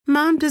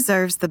Mom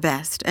deserves the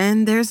best,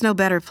 and there's no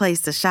better place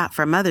to shop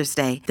for Mother's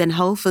Day than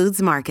Whole Foods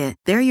Market.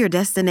 They're your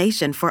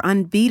destination for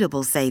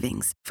unbeatable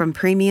savings, from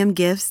premium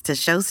gifts to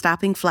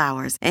show-stopping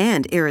flowers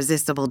and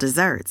irresistible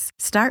desserts.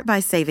 Start by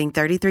saving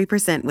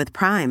 33% with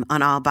Prime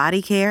on all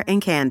body care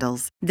and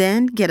candles.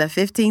 Then get a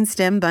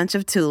 15-stem bunch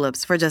of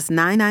tulips for just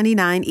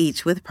 $9.99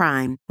 each with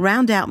Prime.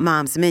 Round out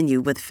Mom's menu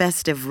with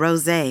festive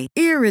rosé,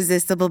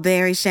 irresistible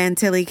berry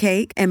chantilly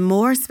cake, and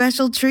more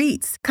special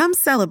treats. Come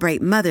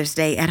celebrate Mother's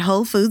Day at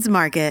Whole Foods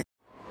Market.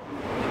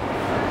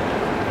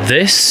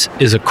 This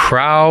is a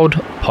Crowd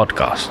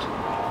podcast.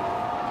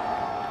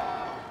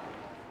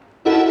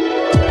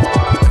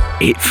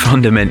 It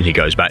fundamentally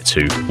goes back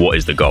to what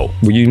is the goal?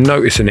 Were you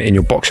noticing it in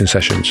your boxing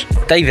sessions?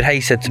 David Hay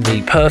said to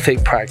me,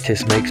 perfect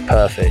practice makes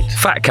perfect.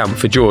 Fat camp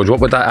for George, what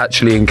would that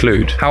actually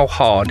include? How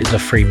hard is a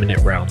 3-minute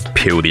round?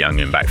 Peel the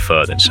onion back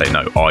further and say,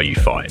 no, are you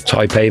fine?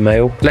 Type A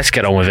male? Let's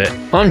get on with it.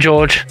 I'm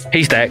George,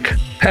 he's Dec.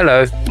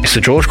 Hello, it's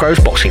the George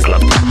Groves Boxing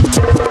Club.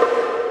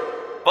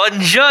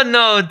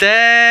 Buongiorno,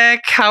 Dec.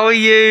 How are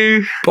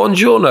you?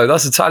 Buongiorno,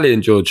 that's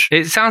Italian, George.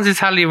 It sounds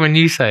Italian when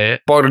you say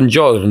it.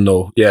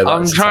 Buongiorno, yeah, that's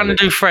I'm trying Italian.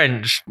 to do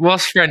French.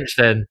 What's French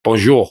then?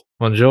 Bonjour.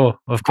 Bonjour,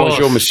 of course.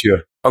 Bonjour,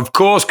 monsieur. Of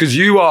course, because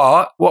you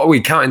are, what are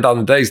we, counting down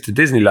the days to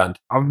Disneyland?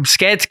 I'm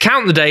scared to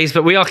count the days,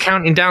 but we are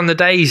counting down the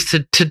days to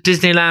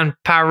Disneyland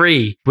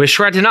Paris. We're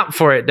shredding up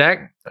for it,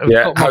 Dec. I've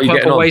got how are you my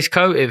getting purple on?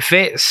 waistcoat, it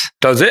fits.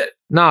 Does it?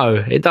 No,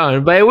 it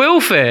don't, but it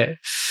will fit.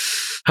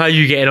 How are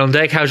you getting on,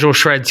 Dec? How's your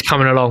shreds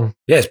coming along?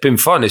 Yeah, it's been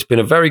fun. It's been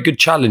a very good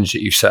challenge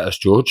that you've set us,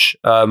 George.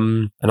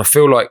 And I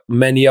feel like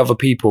many other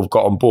people have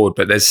got on board,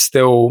 but there's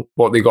still,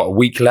 they got a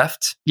week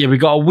left? Yeah, we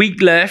got a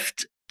week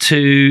left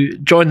to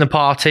join the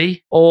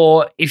party,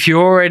 or if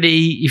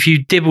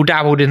you dibble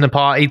dabbled in the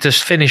party,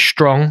 just finish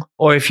strong,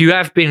 or if you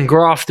have been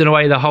grafting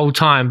away the whole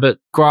time, but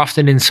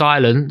grafting in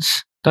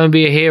silence, don't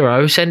be a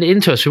hero, send it in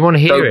to us. We want to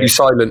hear it. Don't be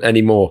silent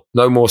anymore.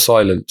 No more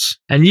silence.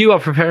 And you are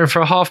preparing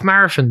for a half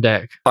marathon,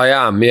 Dec. I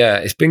am, yeah.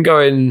 It's been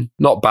going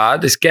not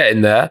bad. It's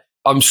getting there.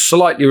 I'm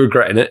slightly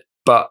regretting it,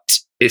 but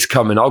it's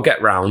coming. I'll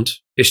get round.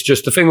 It's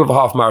just the thing with a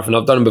half marathon.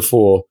 I've done them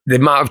before. The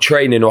amount of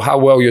training or how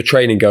well your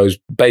training goes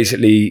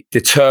basically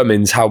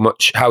determines how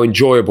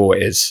enjoyable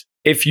it is.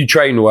 If you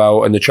train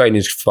well and the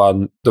training's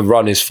fun, the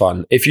run is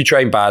fun. If you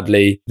train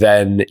badly,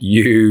 then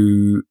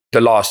the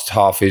last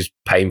half is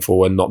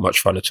painful and not much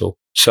fun at all.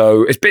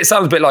 So it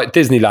sounds a bit like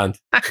Disneyland.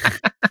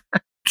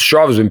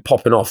 Strava's been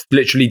popping off.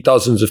 Literally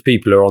dozens of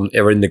people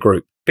are in the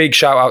group. Big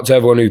shout out to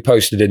everyone who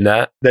posted in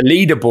there. The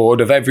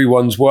leaderboard of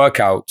everyone's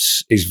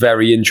workouts is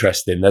very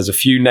interesting. There's a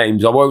few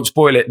names. I won't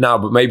spoil it now,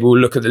 but maybe we'll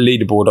look at the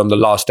leaderboard on the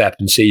last step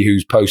and see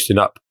who's posting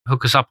up.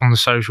 Hook us up on the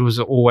socials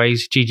as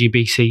always,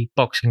 GGBC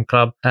Boxing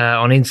Club,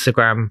 on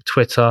Instagram,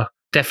 Twitter,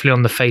 definitely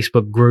on the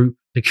Facebook group,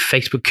 the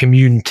Facebook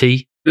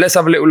community. Let's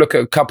have a little look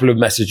at a couple of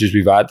messages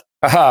we've had.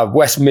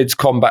 West Mids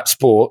Combat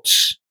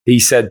Sports. He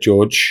said,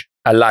 George,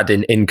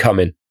 Aladdin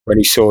incoming. When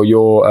he saw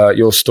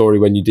your story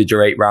when you did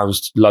your 8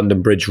 rounds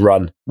London Bridge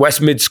run. West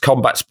Mids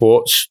Combat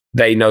Sports,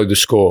 they know the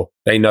score.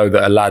 They know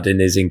that Aladdin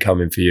is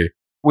incoming for you.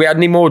 We had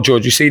any more,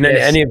 George? You seen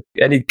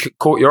any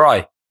caught your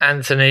eye?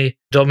 Anthony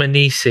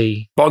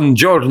Dominici.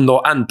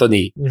 Buongiorno,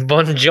 Anthony.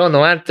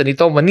 Buongiorno, Anthony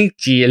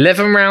Dominici.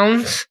 11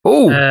 rounds.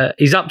 Oh.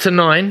 He's up to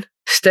 9.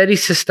 Steady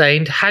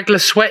sustained. Haggler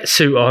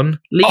sweatsuit on.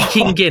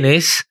 Leaking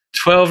Guinness.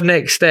 12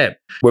 next step.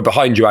 We're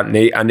behind you,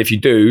 Anthony. And if you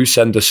do,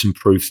 send us some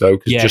proof, though.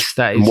 Because just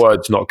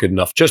words not good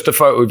enough. Just a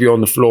photo of you on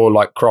the floor,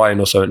 like crying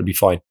or something, to be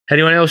fine.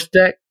 Anyone else,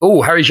 Dec?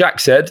 Oh, Harry Jacques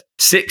said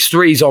 6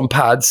 threes on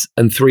pads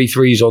and 3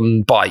 threes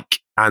on bike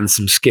and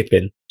some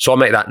skipping. So I'll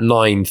make that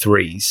 9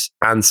 threes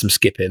and some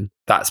skipping.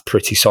 That's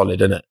pretty solid,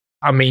 isn't it?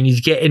 I mean,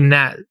 he's getting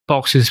that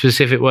boxing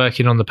specific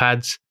working on the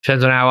pads.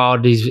 Depends on how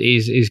hard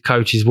his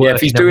coach is working. Yeah,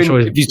 if he's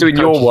doing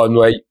your one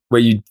where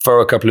you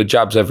throw a couple of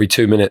jabs every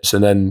 2 minutes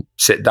and then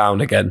sit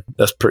down again,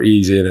 that's pretty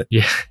easy, isn't it?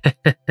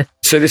 Yeah.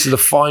 So this is the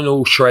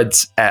final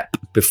Shreds ep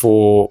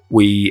before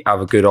we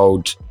have a good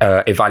old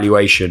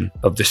evaluation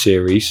of the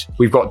series.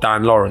 We've got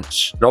Dan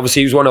Lawrence. And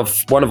obviously he was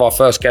one of our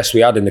first guests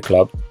we had in the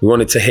club. We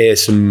wanted to hear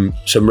some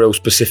real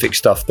specific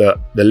stuff that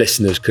the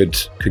listeners could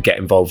get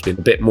involved in.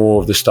 A bit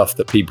more of the stuff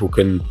that people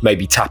can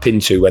maybe tap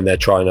into when they're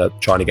trying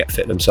to get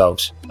fit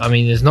themselves. I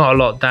mean, there's not a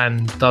lot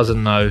Dan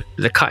doesn't know.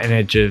 The cutting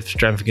edge of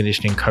strength and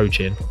conditioning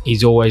coaching.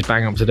 He's always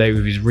bang up to date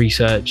with his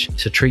research.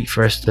 It's a treat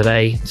for us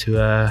today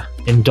to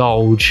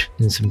indulge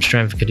in some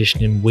strength and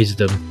conditioning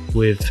wisdom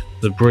with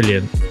the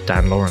brilliant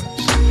Dan Lawrence.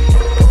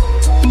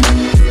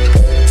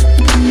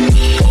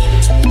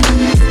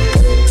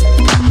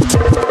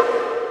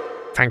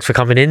 Thanks for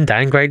coming in,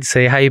 Dan. Great to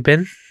see you. How you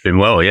been? Been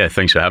well, yeah.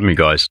 Thanks for having me,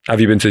 guys. Have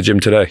you been to the gym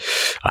today?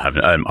 I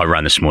haven't. I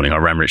ran this morning. I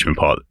ran Richmond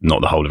Park,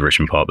 not the whole of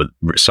Richmond Park,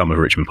 but some of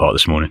Richmond Park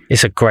this morning.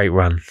 It's a great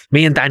run.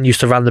 Me and Dan used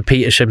to run the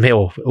Petersham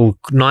Hill or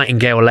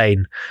Nightingale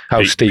Lane.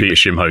 How steep?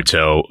 Petersham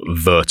Hotel,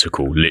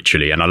 vertical,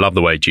 literally. And I love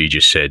the way G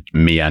just said,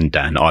 me and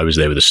Dan. I was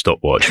there with a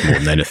stopwatch more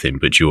than anything,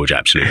 but George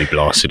absolutely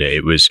blasted it.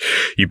 It was,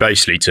 you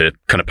basically, to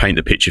kind of paint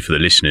the picture for the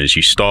listeners,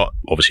 you start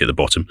obviously at the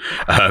bottom.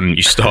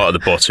 You start at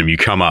the bottom, you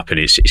come up, and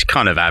it's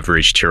kind of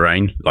average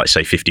terrain, like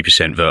say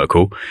 50%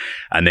 vertical.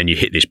 And then you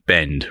hit this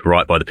bend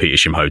right by the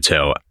Petersham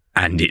Hotel,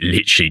 and it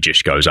literally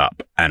just goes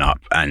up and up.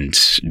 And,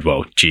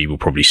 well, G will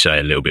probably say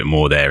a little bit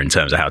more there in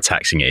terms of how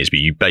taxing it is, but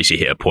you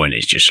basically hit a point,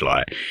 it's just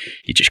like,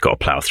 you just got to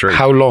plough through.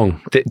 How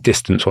long,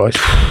 distance-wise?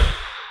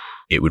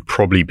 It would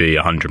probably be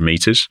 100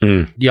 metres.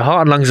 Your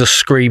heart and lungs are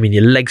screaming,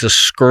 your legs are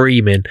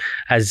screaming,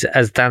 as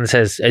Dan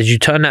says, as you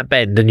turn that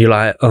bend and you're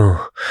like,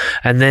 oh,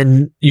 and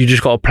then you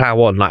just got to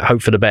plough on, like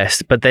hope for the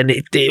best. But then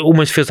it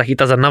almost feels like it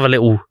does another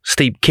little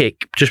steep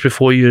kick just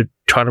before you're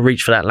trying to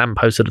reach for that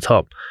lamppost at the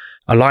top.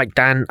 I like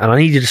Dan, and I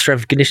needed a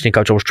strength and conditioning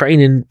coach. I was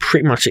training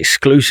pretty much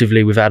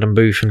exclusively with Adam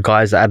Booth and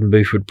guys that Adam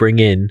Booth would bring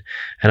in,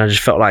 and I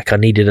just felt like I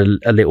needed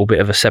a little bit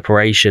of a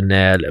separation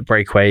there, a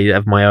breakaway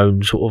of my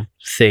own sort of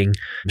thing.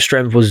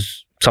 Strength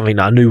was something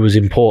that I knew was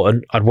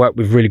important. I'd worked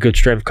with really good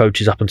strength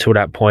coaches up until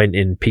that point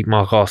in Pete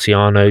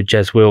Marcarciano,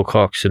 Jez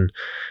Wilcox, and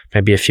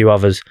maybe a few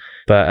others.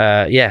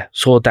 But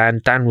saw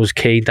Dan. Dan was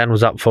keen. Dan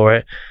was up for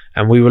it.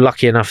 And we were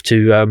lucky enough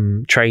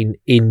to train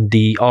in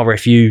the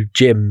RFU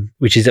gym,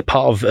 which is a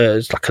part of,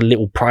 it's like a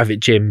little private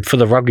gym for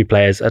the rugby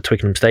players at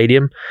Twickenham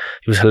Stadium.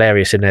 It was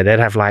hilarious in there. They'd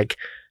have like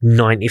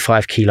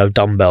 95 kilo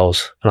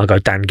dumbbells. And I go,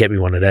 Dan, get me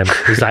one of them.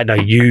 He's like, no,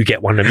 you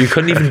get one of them. You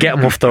couldn't even get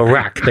them off the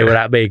rack. They were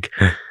that big.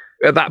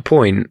 At that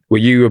point, were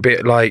you a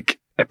bit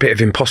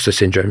of imposter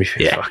syndrome? You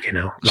think, fucking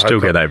hell. Still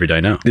get that every day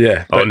now.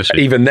 Yeah.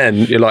 Honestly. Even then,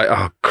 you're like,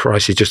 oh,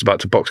 Christ, he's just about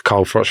to box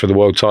Carl Froch for the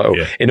world title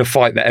in a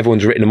fight that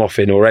everyone's written him off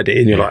in already.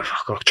 And you're like,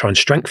 I've got to try and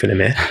strengthen him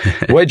here.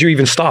 Where do you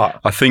even start?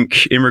 I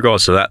think in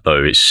regards to that,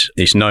 though,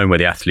 it's knowing where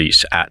the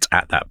athlete's at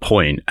that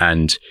point.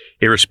 And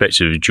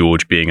irrespective of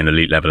George being an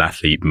elite level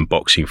athlete and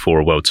boxing for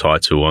a world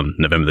title on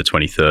November the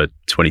 23rd,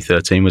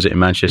 2013, was it in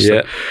Manchester?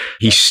 Yeah.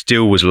 He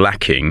still was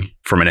lacking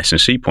from an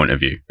S&C point of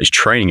view. His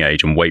training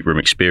age and weight room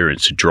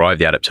experience to drive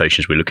the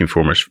adaptations we're looking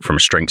for from a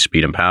strength,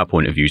 speed and power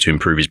point of view to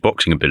improve his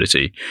boxing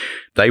ability,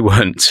 they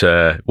weren't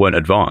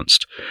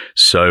advanced.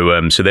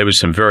 So there was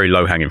some very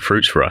low hanging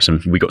fruits for us,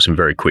 and we got some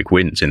very quick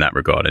wins in that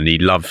regard. And he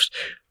loves,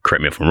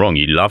 correct me if I'm wrong,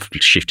 you love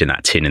shifting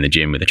that tin in the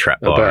gym with a trap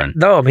bar.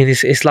 No, I mean,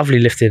 it's lovely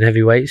lifting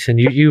heavy weights, and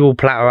you will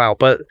platter out,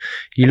 but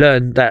you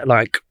learn that,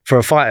 like, for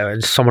a fighter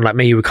and someone like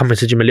me who would come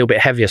into the gym a little bit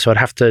heavier, so I'd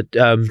have to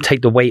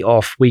take the weight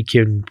off week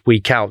in,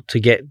 week out to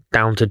get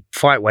down to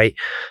fight weight.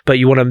 But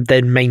you want to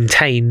then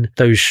maintain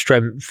those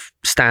strength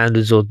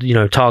standards or,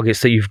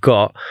 targets that you've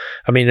got.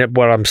 I mean,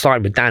 well, I'm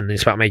starting with Dan.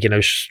 It's about making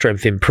those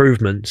strength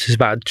improvements. It's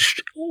about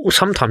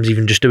sometimes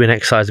even just doing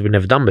exercise that we've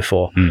never done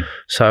before.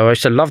 So I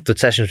used to love the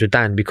sessions with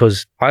Dan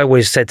because I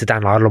always said to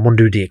Dan, I don't want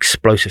to do the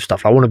explosive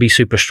stuff. I want to be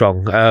super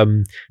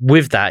strong.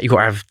 With that, you've got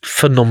to have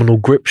phenomenal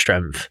grip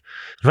strength.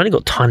 I've only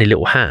got tiny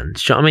little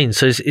hands. Do you know what I mean?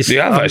 So it's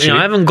I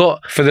haven't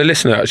got... For the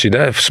listener, actually, they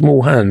have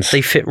small hands.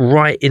 They fit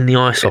right in the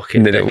eye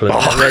socket.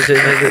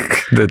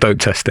 They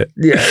don't test it.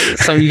 Yeah.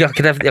 So I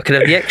could have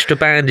the extra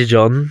bandage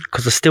on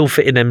because I still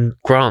fit in them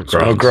grants.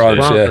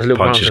 Grants, yeah.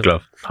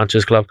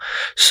 Puncher's glove.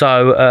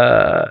 So,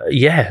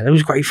 it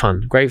was great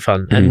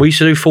fun. And we used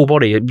to do full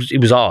body.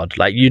 It was hard.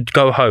 Like, you'd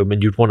go home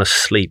and you'd want to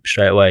sleep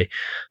straight away.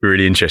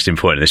 Really interesting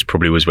point. And this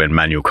probably was when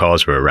manual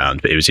cars were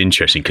around, but it was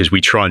interesting because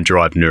we try and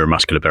drive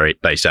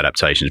neuromuscular-based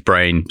adaptations.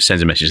 Brain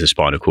sends a message to the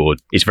spinal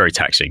cord. It's very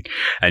taxing.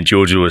 And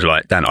George was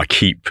like, Dan, I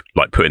keep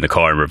putting the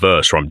car in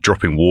reverse, or I'm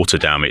dropping water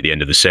down me at the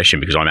end of the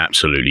session because I'm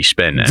absolutely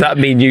spent. Does that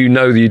mean you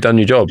know that you've done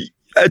your job?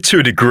 To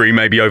a degree,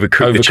 maybe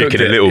overcooked the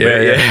chicken a little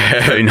bit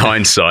in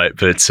hindsight,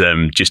 but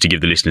just to give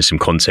the listeners some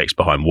context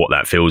behind what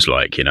that feels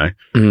like,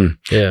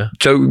 Yeah.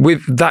 So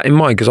with that in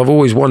mind, because I've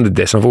always wondered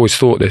this, I've always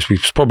thought this, we're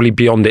probably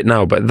beyond it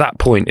now, but at that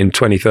point in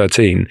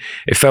 2013,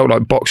 it felt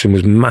like boxing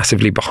was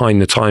massively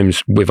behind the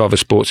times with other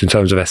sports in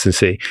terms of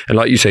S&C. And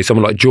like you say,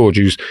 someone like George,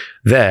 who's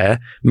there,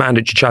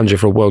 mandatory challenger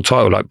for a world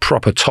title, like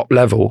proper top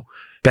level,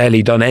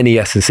 barely done any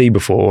S&C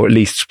before, or at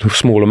least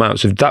small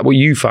amounts. Is that what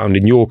you found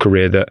in your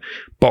career, that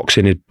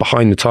boxing is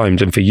behind the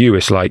times, and for you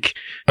it's like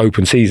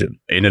open season?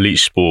 In elite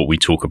sport, we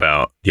talk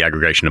about the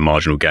aggregation of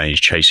marginal gains,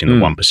 chasing the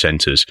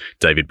 1%ers.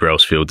 David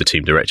Brailsford, the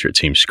team director at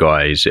Team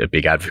Sky, is a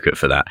big advocate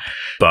for that.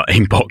 But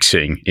in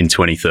boxing in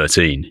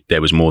 2013,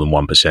 there was more than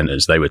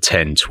 1%ers. They were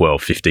 10,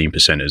 12,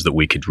 15%ers that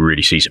we could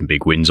really see some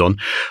big wins on.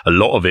 A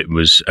lot of it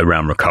was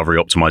around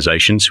recovery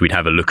optimization. So we'd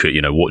have a look at,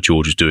 what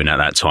George was doing at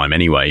that time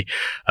anyway,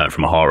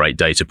 from a heart rate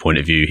data point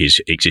of view, his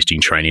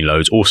existing training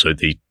loads, also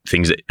the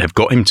things that have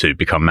got him to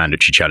become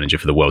mandatory challenger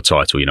for the world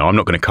title. You know, I'm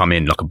not going to come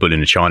in like a bull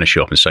in a china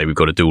shop and say we've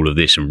got to do all of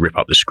this and rip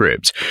up the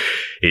script.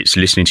 It's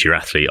listening to your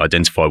athlete,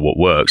 identify what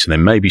works, and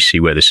then maybe see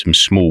where there's some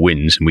small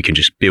wins, and we can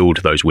just build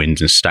those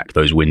wins and stack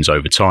those wins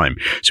over time.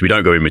 So we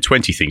don't go in with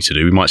 20 things to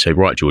do. We might say,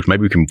 right, George,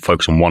 maybe we can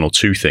focus on 1 or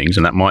 2 things,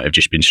 and that might have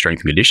just been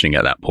strength and conditioning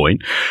at that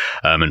point,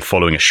 and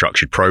following a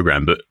structured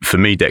program. But for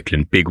me,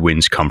 Declan, big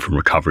wins come from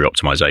recovery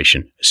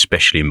optimization,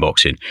 especially in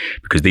boxing,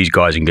 because these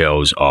guys and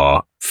girls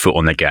are foot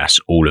on the gas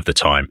all of the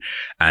time.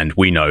 And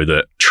we know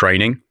that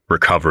training,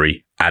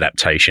 recovery,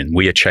 adaptation,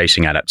 we are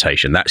chasing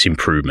adaptation. That's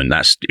improvement.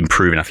 That's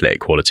improving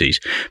athletic qualities.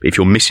 But if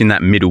you're missing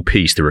that middle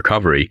piece, the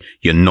recovery,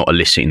 you're not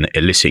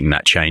eliciting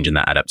that change and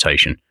that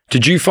adaptation.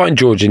 Did you find,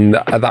 George,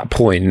 at that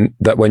point,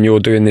 that when you're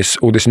doing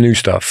all this new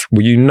stuff,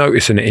 were you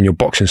noticing it in your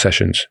boxing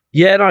sessions?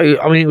 Yeah, no,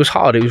 I mean, it was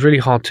hard. It was really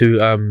hard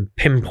to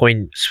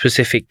pinpoint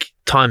specific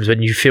times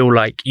when you feel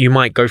like you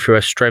might go through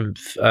a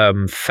strength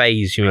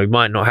phase. You know, you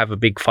might not have a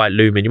big fight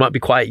looming. You might be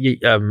quite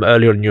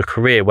early on in your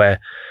career where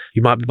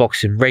you might be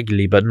boxing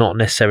regularly, but not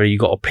necessarily you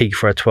got to peak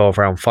for a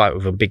 12-round fight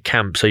with a big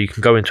camp. So you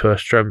can go into a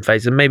strength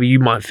phase, and maybe you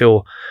might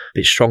feel a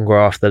bit stronger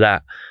after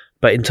that.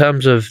 But in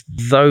terms of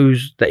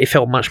those, that it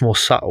felt much more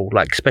subtle,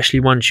 like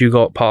especially once you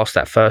got past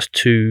that first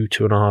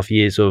 2.5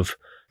 years of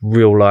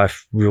real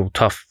life, real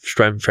tough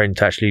strength training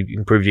to actually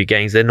improve your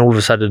gains, then all of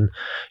a sudden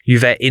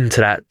you've ate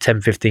into that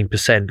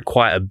 10-15%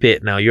 quite a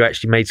bit. Now you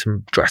actually made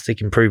some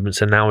drastic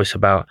improvements, and now it's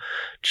about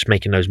just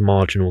making those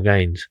marginal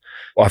gains.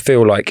 I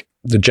feel like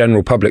the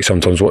general public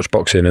sometimes watch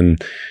boxing,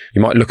 and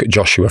you might look at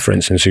Joshua, for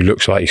instance, who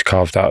looks like he's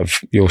carved out of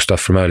your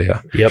stuff from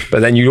earlier. Yep. But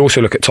then you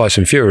also look at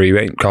Tyson Fury, who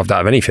ain't carved out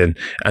of anything.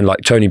 And like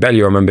Tony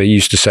Bellew, I remember he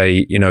used to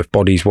say, you know, if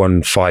bodies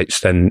won fights,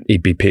 then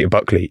he'd be Peter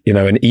Buckley. You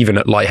know, and even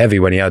at light heavy,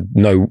 when he had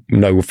no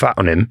fat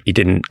on him, he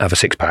didn't have a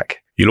 6-pack.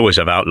 You'll always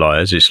have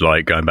outliers. It's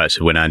like going back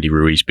to when Andy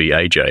Ruiz beat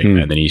AJ,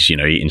 and then he's, you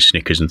know, eating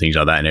Snickers and things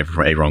like that, and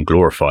everyone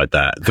glorified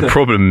that. The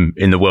problem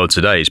in the world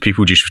today is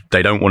people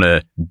they don't want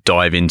to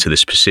dive into the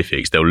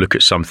specifics. They'll look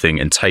at something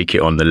and take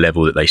it on the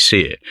level that they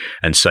see it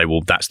and say,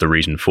 well, that's the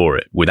reason for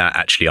it, without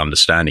actually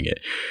understanding it.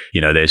 You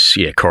know, there's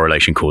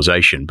correlation,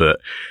 causation, but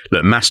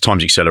look, mass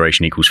times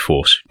acceleration equals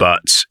force.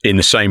 But in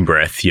the same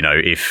breath, you know,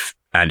 if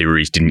Andy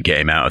Ruiz didn't get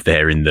him out of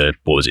there in the,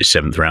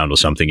 7th round or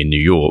something in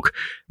New York,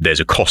 there's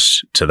a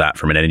cost to that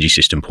from an energy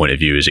system point of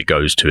view as it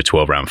goes to a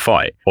 12-round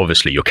fight.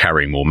 Obviously, you're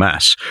carrying more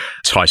mass.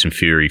 Tyson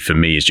Fury, for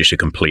me, is just a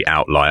complete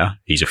outlier.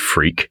 He's a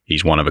freak.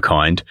 He's one of a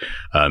kind.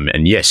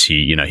 And yes,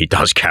 he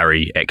does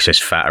carry excess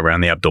fat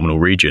around the abdominal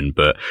region,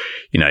 but,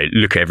 you know,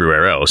 look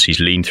everywhere else. He's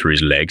lean through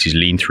his legs. He's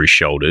lean through his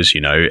shoulders.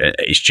 You know,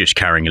 it's just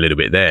carrying a little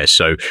bit there.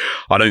 So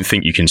I don't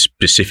think you can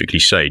specifically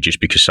say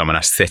just because someone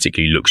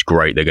aesthetically looks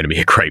great, they're going to be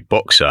a great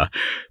boxer.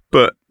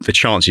 But the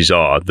chances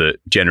are that,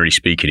 generally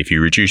speaking, if you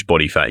reduce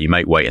body fat, you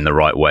make weight in the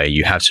right way,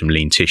 you have some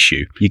lean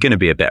tissue, you're going to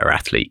be a better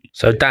athlete.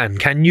 So, Dan,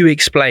 can you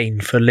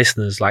explain for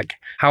listeners, like,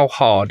 how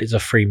hard is a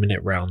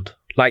 3-minute round?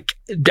 Like,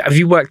 have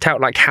you worked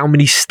out like how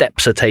many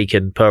steps are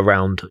taken per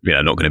round? You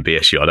know, not going to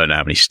BS you. I don't know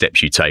how many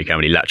steps you take, how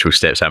many lateral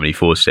steps, how many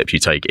force steps you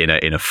take in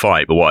a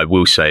fight. But what I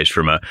will say is,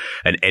 from an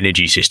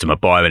energy system, a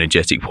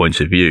bioenergetic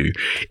point of view,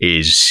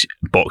 is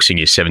boxing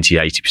is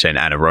 70-80%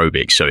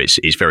 anaerobic. So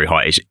it's very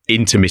high. It's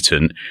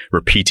intermittent,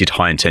 repeated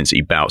high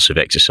intensity bouts of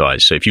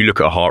exercise. So if you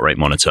look at a heart rate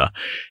monitor,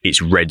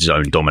 it's red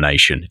zone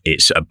domination.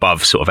 It's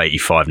above sort of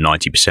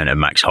 85-90% of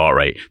max heart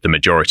rate, the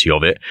majority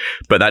of it.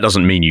 But that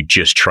doesn't mean you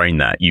just train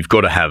that. You've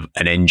got to have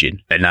an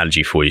engine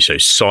analogy for you. So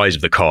size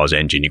of the car's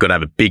engine, you've got to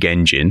have a big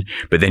engine,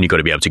 but then you've got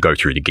to be able to go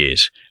through the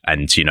gears.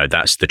 And, you know,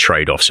 that's the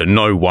trade-off. So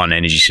no one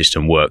energy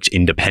system works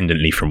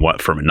independently from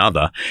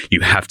another.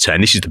 You have to,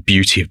 and this is the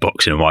beauty of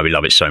boxing and why we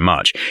love it so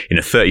much. In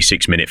a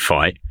 36-minute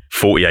fight,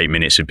 48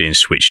 minutes of being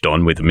switched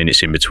on with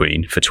minutes in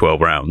between for 12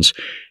 rounds,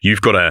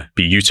 you've got to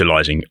be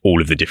utilizing all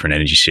of the different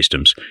energy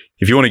systems.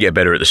 If you want to get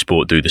better at the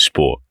sport, do the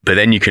sport. But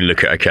then you can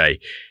look at, okay,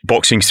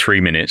 boxing's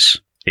 3 minutes,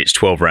 it's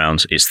 12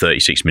 rounds, it's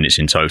 36 minutes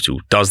in total.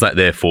 Does that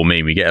therefore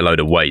mean we get a load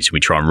of weights and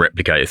we try and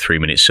replicate a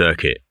 3-minute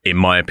circuit? In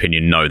my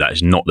opinion, no, that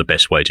is not the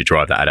best way to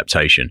drive that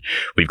adaptation.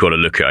 We've got to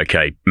look at,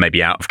 okay,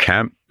 maybe out of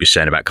camp, you're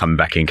saying about coming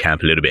back in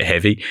camp a little bit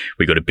heavy.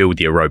 We've got to build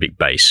the aerobic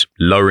base,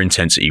 lower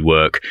intensity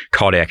work,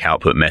 cardiac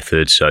output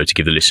method. So to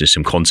give the listeners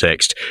some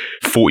context,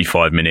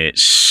 45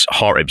 minutes,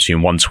 heart rate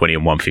between 120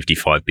 and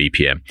 155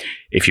 BPM.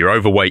 If you're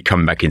overweight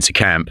coming back into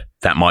camp,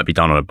 that might be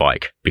done on a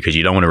bike because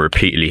you don't want to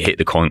repeatedly hit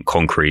the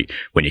concrete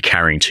when you're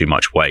carrying too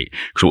much weight.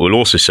 Because what we'll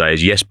also say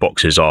is, yes,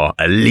 boxers are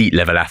elite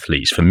level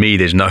athletes. For me,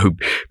 there's no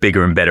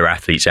bigger and better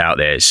athletes out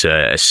there. It's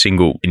a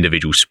single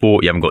individual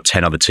sport. You haven't got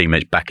 10 other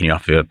teammates backing you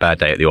up if you have a bad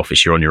day at the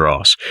office. You're on your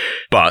ass.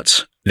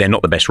 But they're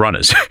not the best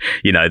runners.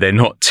 They're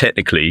not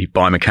technically,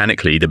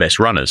 biomechanically the best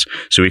runners.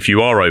 So if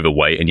you are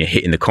overweight and you're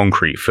hitting the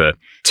concrete for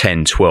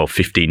 10, 12,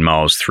 15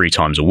 miles 3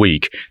 times a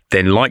week,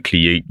 then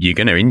likely you're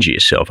going to injure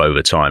yourself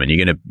over time and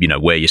you're going to,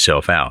 wear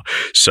yourself out.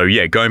 So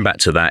yeah, going back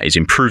to that is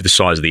improve the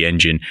size of the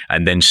engine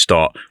and then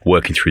start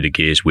working through the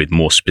gears with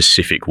more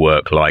specific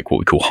work like what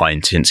we call high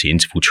intensity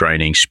interval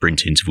training,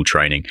 sprint interval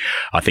training.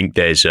 I think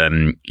there's,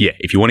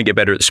 if you want to get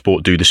better at the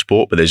sport, do the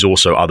sport, but there's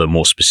also other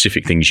more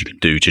specific things you can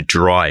do to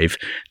drive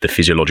the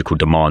physiological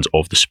demands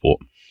of the sport.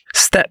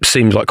 Step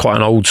seems like quite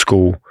an old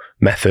school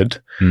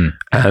method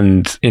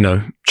and,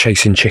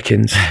 chasing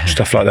chickens,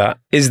 stuff like that.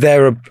 Is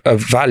there a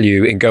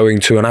value in going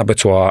to an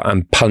abattoir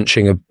and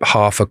punching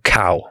half a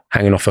cow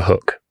hanging off a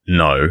hook?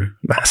 No.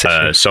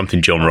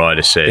 Something John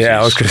Ryder says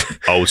is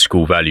old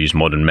school values,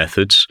 modern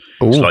methods.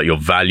 Ooh. It's like your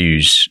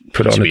values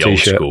put it on a be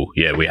t-shirt. Old school.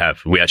 Yeah, we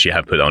actually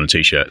have put it on a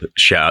t-shirt.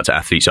 Shout out to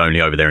Athletes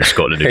Only over there in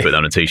Scotland who put that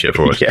on a t-shirt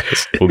for us.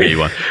 Yes. We'll get you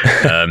one.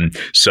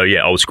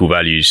 Old school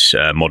values,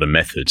 modern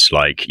methods.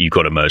 Like you've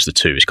got to merge the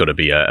two. It's got to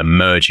be a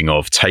merging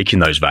of taking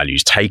those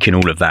values, taking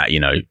all of that,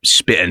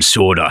 spit and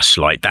sawdust.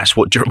 Like that's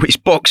what it's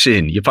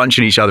boxing. You're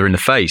punching each other in the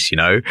face,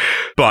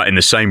 But in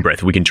the same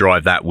breath, we can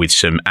drive that with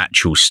some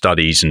actual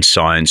studies and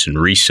science and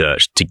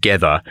research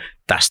together.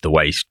 That's the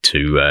way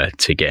to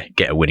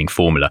get a winning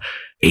formula.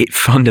 It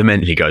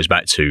fundamentally goes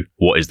back to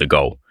what is the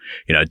goal.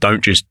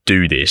 Don't just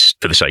do this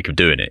for the sake of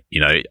doing it.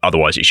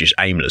 Otherwise it's just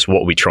aimless.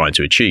 What are we trying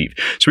to achieve?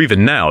 So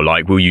even now,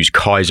 like we'll use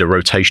Kaiser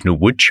rotational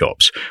wood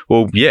chops.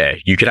 Well, yeah,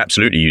 you could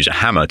absolutely use a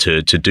hammer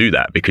to do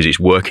that because it's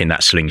working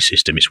that sling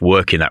system. It's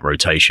working that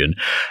rotation.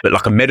 But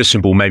like a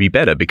medicine ball may be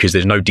better because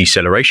there's no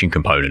deceleration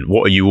component.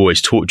 What are you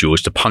always taught,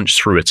 George, to punch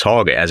through a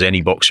target as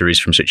any boxer is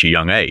from such a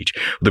young age?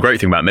 Well, the great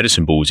thing about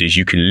medicine balls is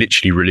you can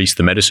literally release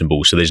the medicine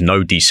ball. So there's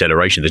no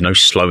deceleration. There's no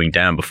slowing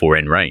down before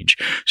end range.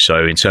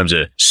 So in terms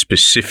of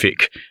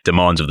specific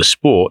demands of the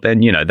sport,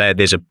 then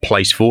there's a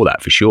place for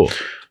that for sure.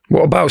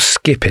 What about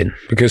skipping?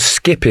 Because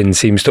skipping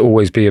seems to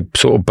always be a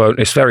sort of bonus.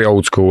 It's very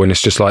old school and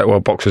it's just like,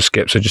 well, boxers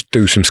skip, so just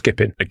do some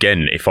skipping.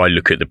 Again, if I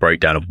look at the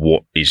breakdown of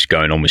what is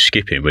going on with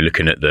skipping, we're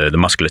looking at the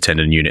muscular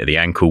tendon unit of the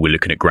ankle, we're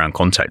looking at ground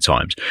contact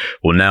times.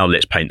 Well, now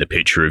let's paint the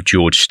picture of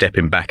George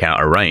stepping back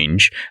out of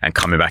range and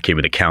coming back in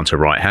with a counter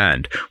right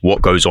hand.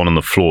 What goes on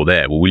the floor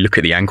there? Well, we look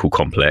at the ankle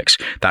complex.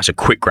 That's a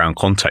quick ground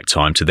contact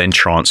time to then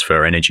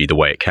transfer energy the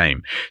way it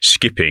came.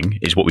 Skipping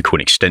is what we call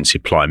an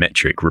extensive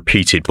plyometric,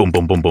 repeated boom,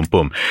 boom, boom, boom,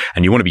 boom.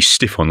 And you want to be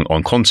stiff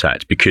on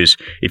contact because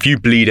if you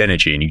bleed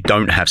energy and you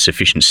don't have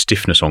sufficient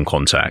stiffness on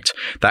contact,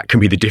 that can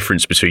be the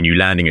difference between you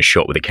landing a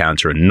shot with a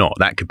counter and not.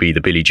 That could be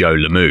the Billy Joe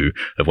Lemieux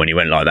of when he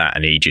went like that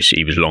and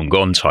he was long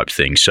gone type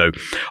thing. So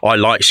I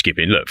like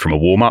skipping. Look, from a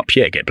warm-up,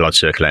 get blood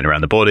circulating around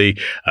the body.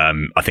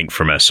 I think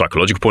from a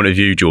psychological point of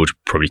view, George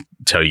probably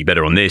tell you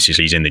better on this, is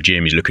he's in the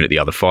gym, he's looking at the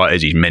other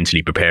fighters, he's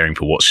mentally preparing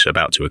for what's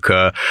about to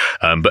occur.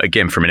 But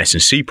again, from an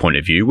S&C point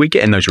of view, we're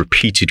getting those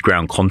repeated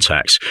ground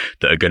contacts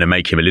that are going to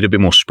make him a little bit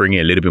more springy,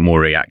 a little bit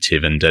more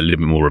reactive and a little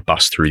bit more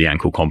robust through the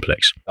ankle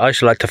complex. I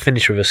actually like to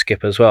finish with a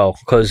skip as well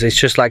because it's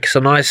just like it's a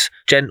nice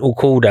gentle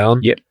cool down.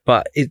 Yep.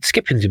 But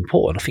skipping's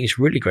important. I think it's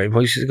really great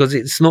because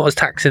it's not as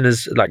taxing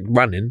as like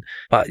running,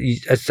 but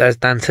as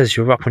Dan says,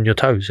 you're up on your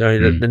toes.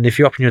 And if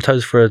you're up on your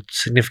toes for a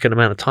significant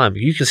amount of time,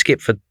 you can skip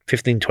for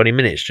 15, 20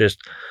 minutes just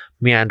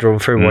meander on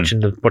through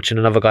watching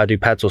another guy do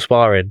pads or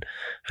sparring,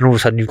 and all of a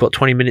sudden you've got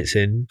 20 minutes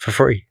in for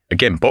free.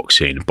 Again,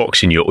 boxing,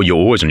 you're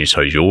always on your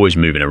toes, you're always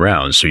moving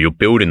around, so you're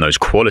building those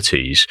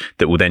qualities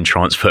that will then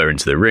transfer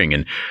into the ring.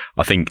 And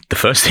I think the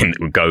first thing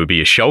that would go would be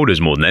your shoulders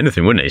more than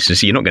anything, wouldn't it?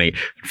 So you're not going to,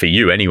 for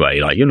you anyway,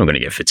 like you're not going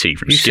to get fatigued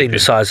from skipping. You've seen the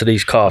size of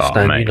these calves,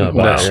 Dan, mate, you know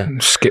about that. Yeah.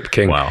 Skip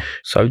king. Wow.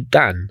 So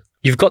Dan,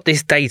 you've got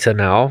this data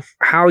now.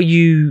 How are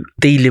you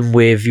dealing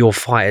with your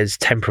fighters'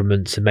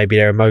 temperaments and maybe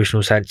their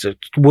emotional sense?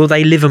 Will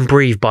they live and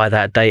breathe by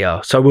that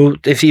data? So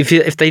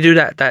if they do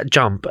that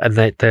jump and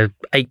they're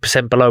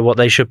 8% below what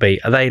they should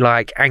be, are they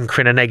like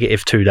anchoring a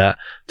negative to that,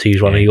 to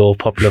use one of your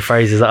popular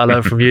phrases that I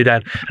learned from you,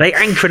 Dan? Are they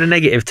anchoring a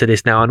negative to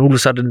this now and all of a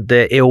sudden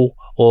they're ill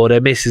or their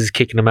missus is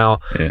kicking them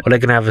out or they're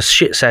going to have a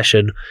shit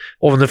session?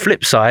 Or on the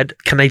flip side,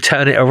 can they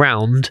turn it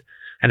around?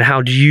 And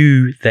how do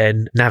you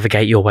then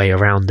navigate your way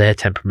around their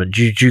temperament?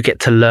 Do you get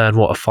to learn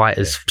what a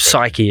fighter's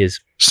psyche is?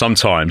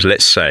 Sometimes,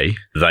 let's say,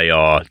 they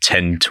are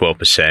 10,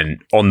 12%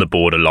 on the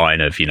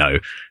borderline of,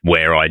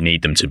 where I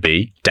need them to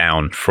be,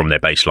 down from their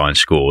baseline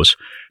scores.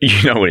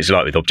 You know what it's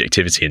like with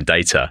objectivity and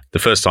data. The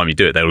first time you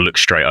do it, they'll look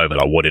straight over,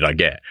 like, what did I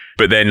get?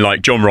 But then,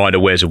 like, John Ryder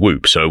wears a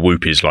Whoop. So a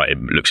Whoop is like, it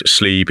looks at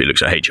sleep, it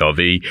looks at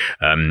HRV,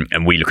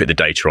 and we look at the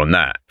data on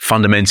that.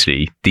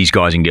 Fundamentally, these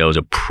guys and girls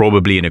are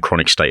probably in a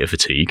chronic state of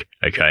fatigue,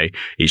 okay?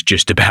 It's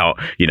just about,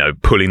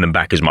 pulling them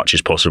back as much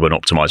as possible and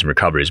optimizing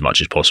recovery as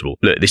much as possible.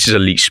 Look, this is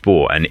elite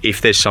sport, and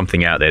if there's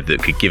something out there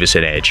that could give us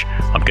an edge,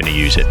 I'm going to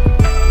use it.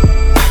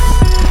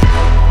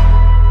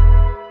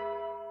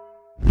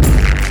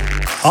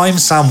 I'm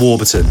Sam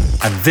Warburton,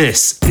 and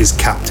this is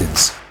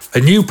Captains, a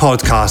new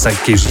podcast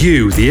that gives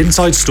you the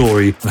inside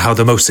story on how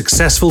the most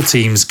successful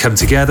teams come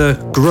together,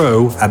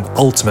 grow, and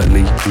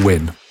ultimately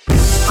win.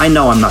 I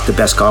know I'm not the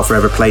best golfer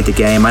ever played the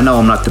game. I know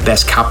I'm not the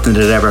best captain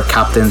that ever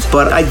captained,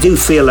 but I do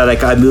feel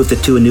like I moved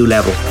it to a new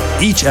level.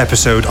 Each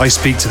episode, I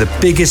speak to the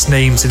biggest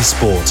names in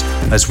sport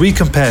as we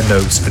compare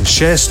notes and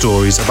share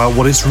stories about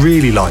what it's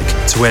really like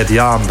to wear the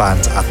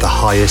armband at the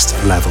highest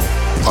level.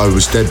 I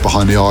was dead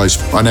behind the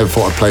eyes. I never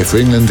thought I'd play for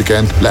England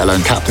again, let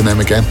alone captain them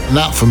again. And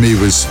that for me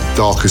was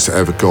darkest it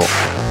ever got.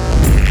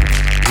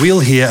 We'll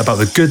hear about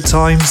the good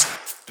times.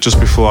 Just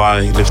before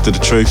I lifted the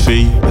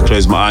trophy, I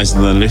closed my eyes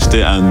and then lift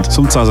it, and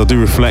sometimes I do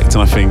reflect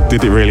and I think,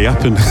 did it really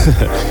happen?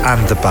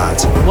 And the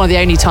bad. One of the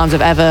only times I've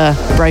ever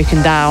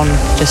broken down,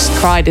 just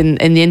cried in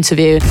the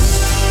interview.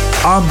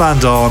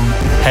 Armband on,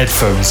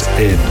 headphones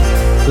in.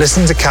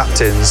 Listen to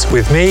Captains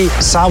with me,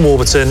 Sam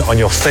Warburton, on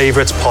your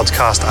favourite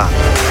podcast app.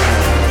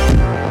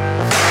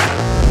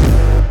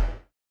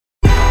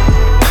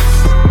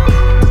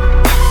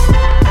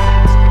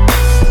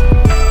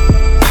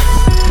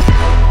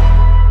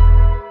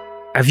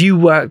 Have you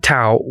worked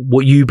out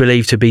what you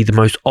believe to be the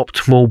most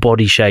optimal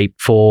body shape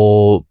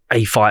for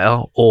a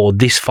fighter or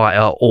this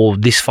fighter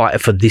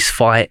for this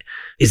fight?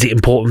 Is it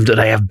important that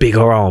they have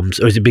bigger arms,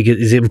 or is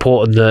it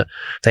important that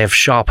they have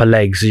sharper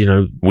legs? You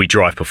know, we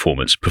drive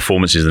performance.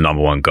 Performance is the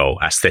number one goal.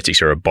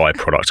 Aesthetics are a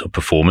byproduct of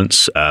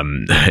performance.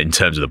 In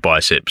terms of the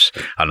biceps,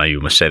 I know you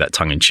must say that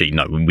tongue in cheek.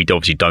 No, we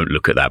obviously don't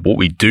look at that. What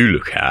we do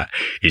look at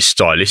is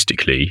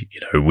stylistically.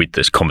 You know, with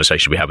this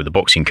conversation we had with the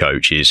boxing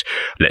coach, is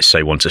let's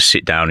say want to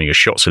sit down on your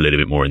shots a little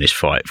bit more in this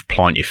fight,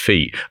 plant your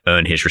feet,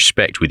 earn his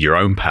respect with your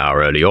own power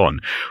early on.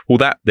 Well,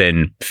 that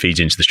then feeds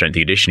into the strength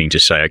and conditioning to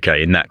say,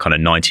 okay, in that kind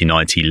of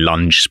 90-90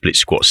 lunge split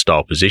squat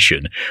style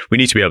position, we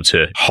need to be able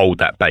to hold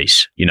that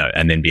base, you know,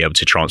 and then be able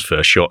to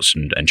transfer shots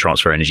and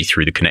transfer energy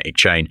through the kinetic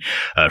chain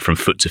from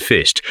foot to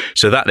fist.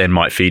 So that then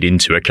might feed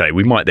into, okay,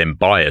 we might then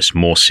bias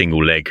more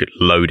single leg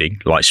loading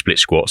like split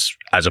squats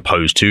as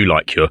opposed to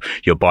like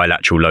your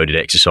bilateral loaded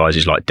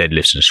exercises like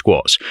deadlifts and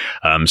squats.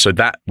 So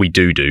that we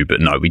do,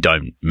 but no, we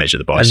don't measure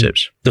the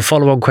biceps. And the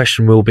follow-on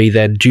question will be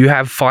then, do you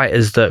have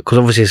fighters that, because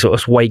obviously it's sort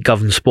of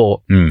weight-governed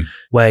sport,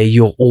 where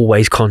you're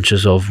always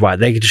conscious of, right,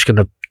 they're just going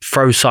to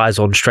throw size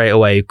on straight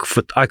away.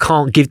 I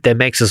can't give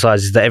them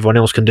exercises that everyone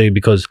else can do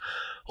because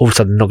all of a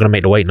sudden they're not going to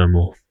make the weight no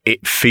more.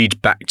 It feeds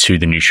back to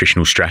the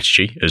nutritional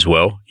strategy as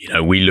well. You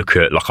know, we look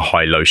at like a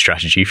high-low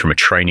strategy from a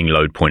training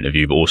load point of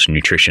view, but also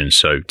nutrition.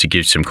 So to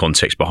give some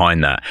context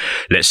behind that,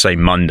 let's say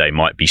Monday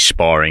might be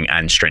sparring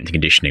and strength and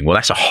conditioning. Well,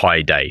 that's a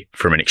high day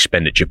from an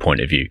expenditure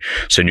point of view.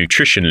 So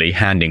nutritionally,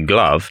 hand in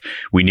glove,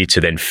 we need to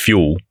then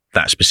fuel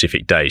that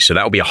specific day. So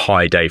that will be a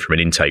high day from an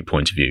intake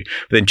point of view.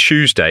 But then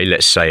Tuesday,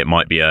 let's say it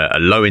might be a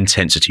low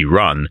intensity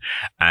run,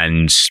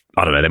 and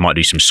I don't know, they might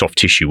do some soft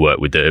tissue work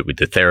with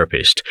the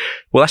therapist.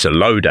 Well, that's a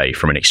low day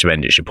from an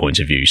expenditure point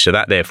of view. So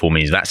that therefore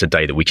means that's a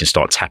day that we can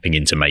start tapping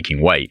into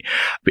making weight.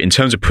 But in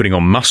terms of putting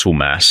on muscle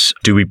mass,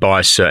 do we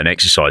bias certain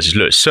exercises?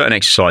 Look, certain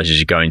exercises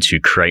are going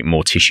to create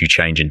more tissue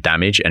change and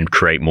damage and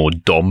create more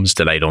DOMS,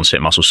 delayed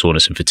onset muscle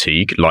soreness and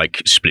fatigue,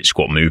 like split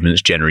squat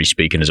movements, generally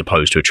speaking, as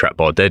opposed to a trap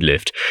bar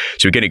deadlift.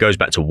 So again, it goes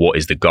back to what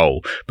is the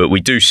goal. But we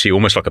do see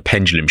almost like a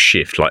pendulum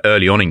shift, like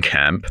early on in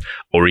camp,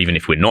 or even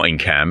if we're not in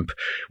camp,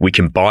 we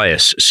can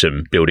bias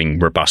some building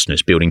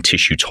robustness, building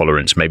tissue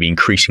tolerance, maybe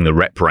increasing the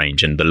rep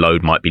range, and the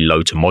load might be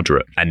low to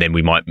moderate. And then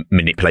we might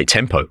manipulate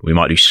tempo. We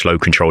might do slow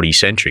controlled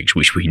eccentrics,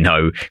 which we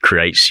know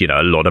creates, you know,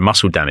 a lot of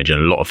muscle damage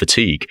and a lot of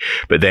fatigue.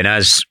 But then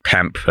as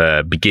camp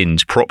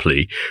begins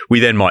properly,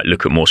 we then might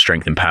look at more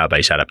strength and power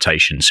based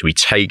adaptations. So we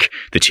take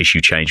the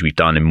tissue change we've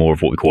done in more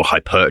of what we call a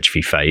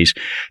hypertrophy phase,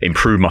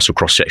 improve muscle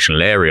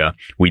cross-sectional area.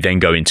 We then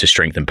go into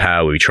strength and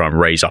power, where we try and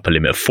raise up a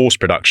limit of force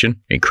production,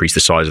 increase the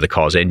size of the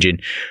car's engine,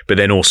 but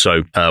then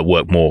also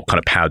work more kind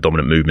of power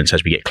dominant movements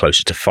as we get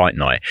closer to fight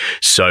night.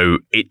 So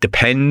it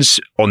depends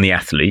on the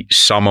athlete.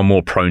 Some are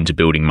more prone to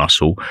building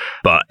muscle,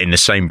 but in the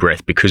same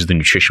breath, because of the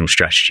nutritional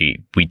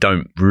strategy, we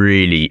don't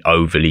really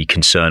overly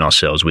concern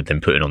ourselves with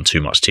them putting on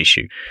too much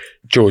tissue.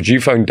 George,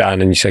 you phoned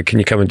Dan and you said, can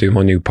you come and do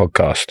my new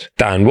podcast?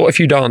 Dan, what if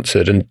you'd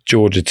answered and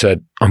George had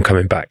said, I'm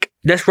coming back?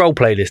 Let's role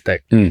play this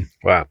deck.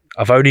 Wow.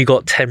 I've only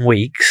got 10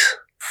 weeks.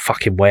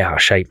 Fucking way out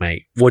of shape,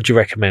 mate. What do you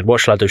recommend?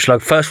 What shall I do?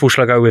 First of all,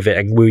 shall I go with it,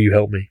 and will you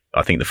help me?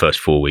 I think the first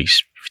 4 weeks,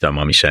 if you don't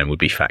mind me saying, would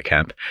be fat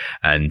camp,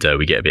 and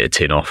we get a bit of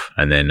tin off,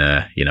 and then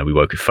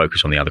we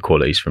focus on the other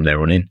qualities from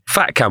there on in.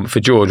 Fat camp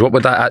for George, what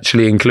would that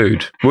actually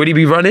include? Would he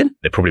be running?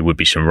 There probably would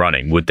be some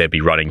running. Would there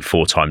be running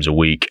 4 times a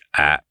week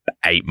at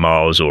 8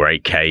 miles or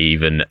 8K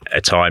even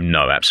a time?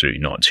 No, absolutely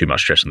not. Too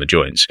much stress on the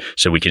joints.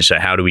 So we can say,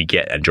 how do we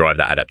get and drive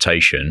that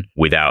adaptation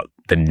without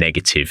the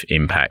negative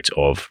impacts,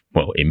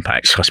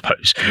 I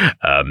suppose.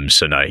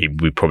 So no,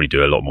 we'd probably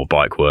do a lot more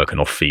bike work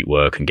and off-feet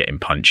work and getting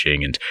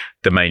punching. And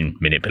the main main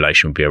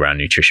manipulation would be around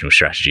nutritional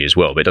strategy as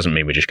well. But it doesn't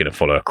mean we're just going to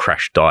follow a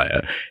crash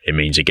diet. It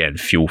means, again,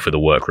 fuel for the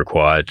work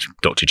required.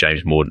 Dr.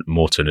 James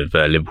Morton of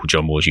Liverpool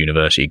John Moores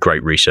University,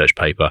 great research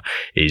paper,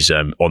 is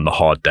on the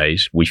hard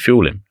days, we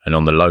fuel him. And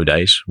on the low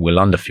days, we'll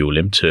underfuel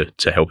him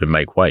to help him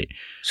make weight.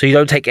 So you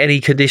don't take any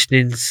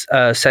conditioning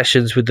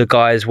sessions with the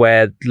guys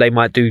where they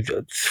might do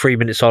 3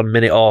 minutes on,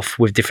 minute off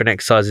with different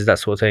exercises, that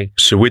sort of thing?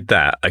 So with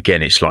that,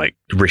 again, it's like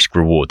risk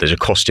reward. There's a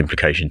cost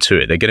implication to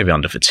it. They're going to be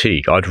under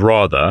fatigue. I'd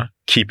rather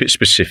keep it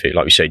specific,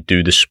 like we say,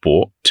 do the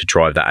sport to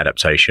drive that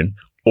adaptation,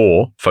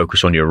 or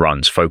focus on your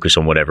runs, focus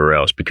on whatever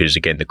else, because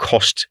again, the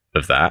cost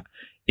of that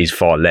is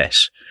far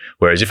less.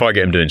 Whereas if I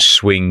get them doing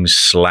swings,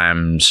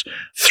 slams,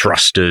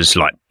 thrusters,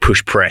 like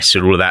push press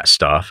and all of that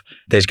stuff,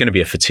 there's going to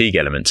be a fatigue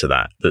element to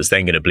that that's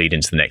then going to bleed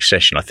into the next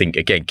session. I think,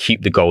 again,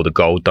 keep the goal.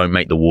 Don't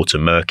make the water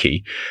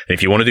murky. And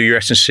if you want to do your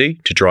S&C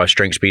to drive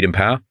strength, speed and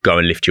power, go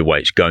and lift your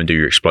weights, go and do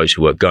your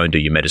explosive work, go and do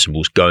your medicine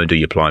balls, go and do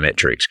your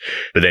plyometrics.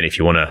 But then if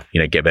you want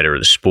to, get better at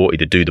the sport,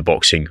 either do the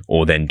boxing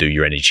or then do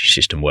your energy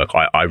system work.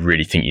 I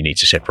really think you need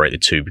to separate the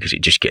two, because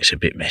it just gets a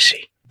bit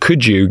messy.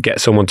 Could you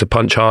get someone to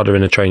punch harder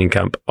in a training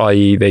camp,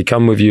 i.e. they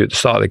come with you at the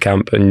start of the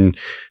camp and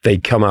they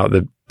come out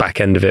the back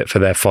end of it for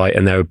their fight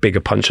and they're a bigger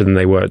puncher than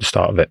they were at the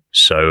start of it?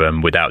 So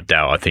without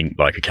doubt, I think,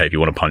 if you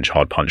want to punch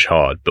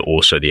hard, but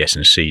also the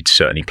S&C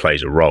certainly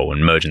plays a role,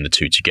 and merging the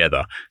two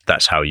together,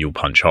 that's how you'll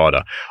punch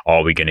harder.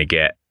 Are we going to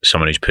get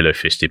someone who's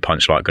pillow-fisted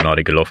punch like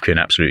Gennady Golovkin?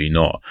 Absolutely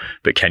not.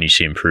 But can you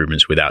see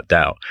improvements? Without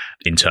doubt.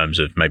 In terms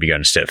of maybe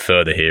going a step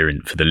further here,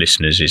 and for the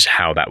listeners, is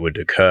how that would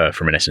occur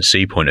from an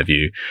S&C point of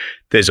view.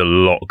 There's a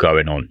lot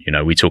going on.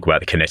 We talk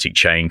about the kinetic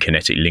chain,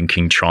 kinetic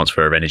linking,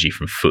 transfer of energy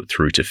from foot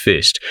through to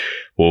fist.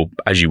 Well,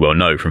 as you well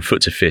know, from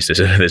foot to fist,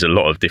 there's a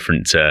lot of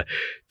different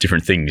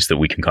things that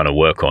we can kind of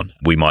work on.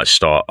 We might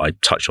start, I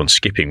touched on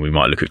skipping, we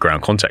might look at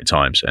ground contact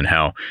times and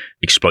how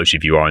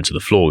explosive you are into the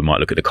floor. We might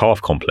look at the calf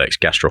complex,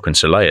 gastroc and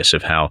soleus,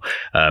 of how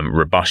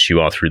robust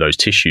you are through those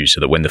tissues, so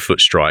that when the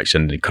foot strikes,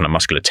 and the kind of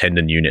muscular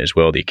tendon unit as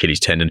well, the Achilles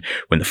tendon,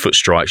 when the foot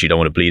strikes, you don't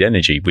want to bleed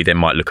energy. We then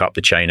might look up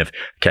the chain of,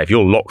 okay, if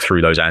you're locked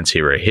through those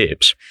anterior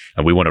hips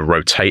and we want to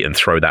rotate and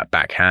throw that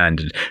back hand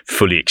and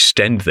fully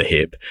extend the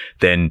hip,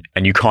 then,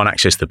 and you can't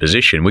access the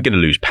position, we're going to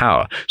lose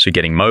power. So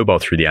getting mobile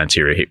through the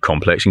anterior hip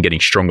complex and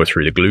getting stronger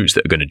through the glutes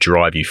that are going to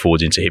drive you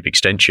forwards into hip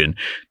extension,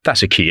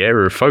 that's a key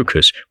area of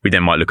focus. We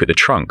then might look at the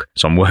trunk.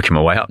 So I'm working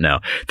my way up now.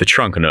 The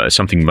trunk, and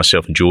something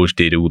myself and George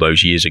did all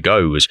those years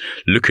ago, was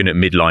looking at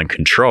midline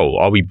control.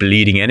 Are we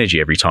bleeding energy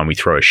every time we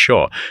throw a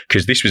shot?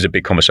 Because this was a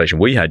big conversation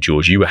we had,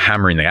 George. You were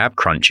hammering the ab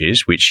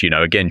crunches, which,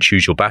 again,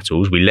 choose your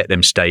battles. We let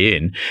them stay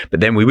in. But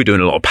then we were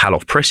doing a lot of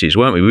Pallof presses,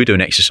 weren't we? We were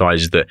doing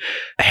exercises that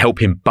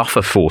help him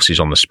buffer forces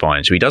on the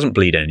spine so he doesn't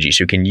bleed energy.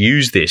 So he can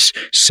use this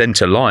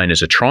center line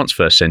as a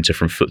transfer center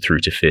from foot through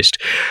to fist.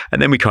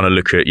 And then we kind of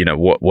look at,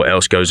 what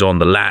else goes on.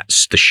 The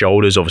lats, the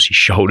shoulders. Obviously,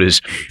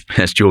 shoulders,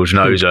 as George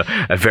knows, are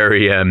a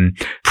very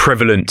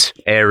prevalent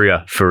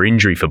area for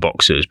injury for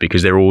boxers,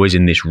 because they're always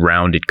in this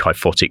rounded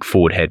kyphotic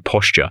forward head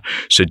posture.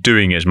 So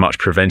doing as much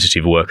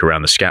preventative work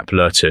around the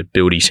scapula to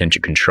build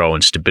eccentric control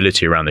and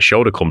stability around the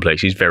shoulder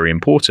complex is very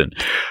important,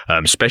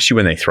 especially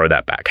when they throw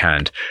that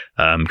backhand,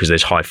 because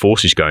there's high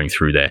forces going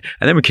through there.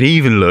 And then we can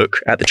even look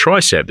at the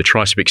tricep. The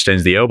tricep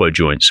extends the elbow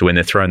joint. So when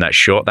they're throwing that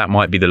shot, that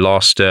might be the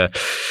last,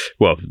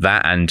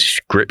 that and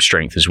grip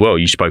strength as well.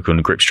 You spoke on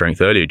grip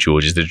strength earlier,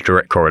 George, is the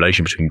direct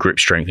correlation between grip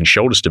strength and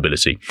shoulder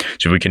stability.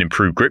 So if we can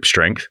improve grip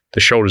strength, the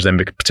shoulders then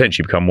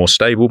potentially become more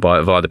stable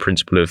via the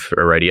principle of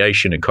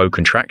irradiation and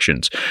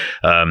co-contractions.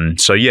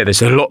 So yeah,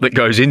 there's a lot that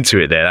goes into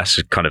it there. That's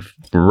a kind of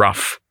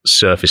rough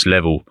surface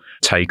level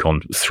take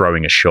on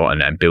throwing a shot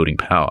and building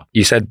power.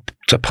 You said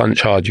to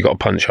punch hard, you got to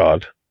punch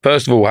hard.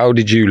 First of all, how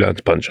did you learn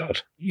to punch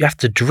hard? You have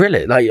to drill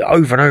it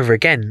over and over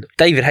again.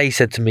 David Hayes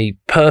said to me,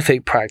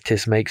 perfect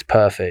practice makes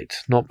perfect,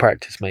 not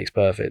practice makes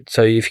perfect.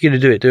 So if you're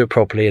going to do it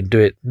properly and do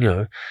it,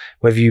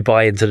 whether you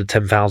buy into the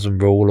 10,000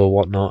 rule or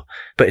whatnot,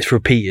 but it's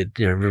repeated,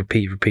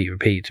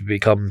 repeat. It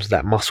becomes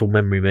that muscle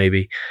memory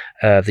maybe,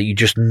 that you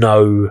just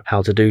know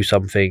how to do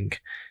something.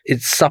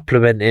 It's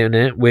supplementing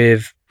it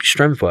with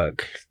strength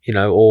work,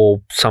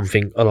 or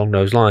something along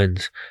those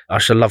lines. I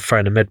should love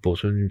throwing the med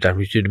balls. When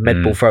we do the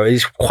med ball throw,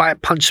 it's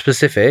quite punch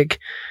specific,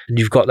 and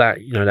you've got that,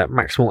 that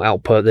maximal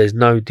output. There's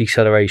no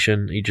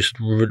deceleration. You just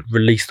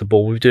release the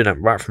ball. We've been doing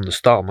that right from the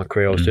start of my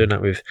career. I was doing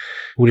that with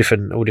all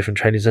different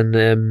trainers,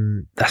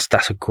 and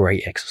that's a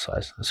great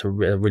exercise. That's a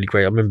really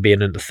great. I remember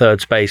being in the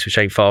third space, which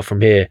ain't far from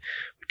here,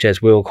 with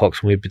Jez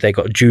Wilcox, and they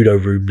got a judo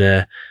room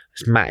there.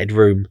 It's a matted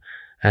room.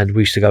 And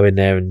we used to go in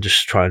there and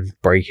just try and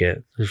break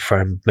it,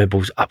 throw med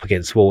balls up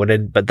against the wall.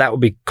 But that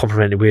would be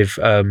complemented with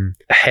a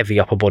heavy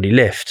upper body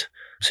lift.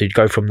 So you'd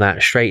go from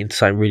that straight into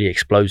something really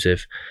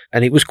explosive.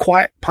 And it was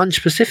quite punch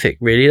specific,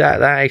 really,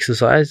 that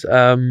exercise.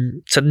 So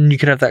then you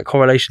can have that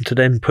correlation to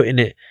then putting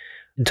it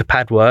into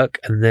pad work,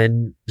 and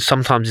then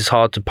sometimes it's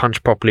hard to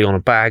punch properly on a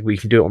bag, but you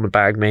can do it on the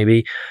bag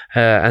maybe,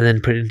 and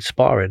then put it into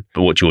sparring.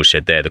 But what George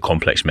said there, the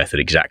complex method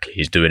exactly,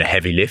 is doing a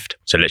heavy lift.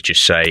 So let's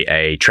just say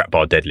a trap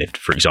bar deadlift,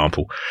 for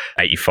example,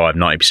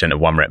 85-90% of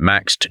 1 rep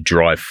max to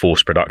drive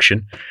force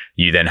production.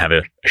 You then have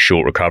a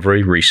short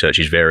recovery. Research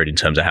is varied in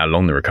terms of how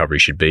long the recovery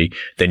should be.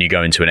 Then you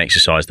go into an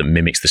exercise that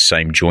mimics the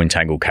same joint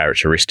angle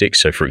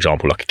characteristics. So for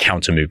example, like a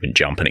counter movement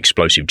jump, an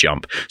explosive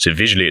jump. So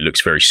visually it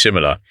looks very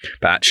similar,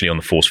 but actually on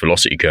the force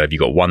velocity curve,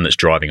 you've got one that's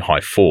driving high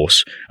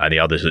force and the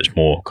other that's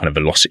more kind of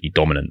velocity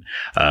dominant.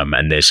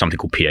 And there's something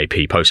called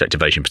PAP,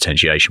 post-activation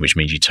potentiation, which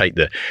means you take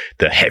the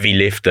heavy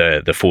lift,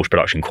 the force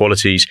production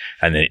qualities,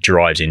 and then it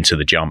drives into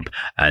the jump,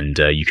 and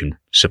you can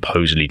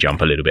supposedly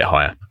jump a little bit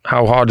higher.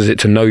 How hard is it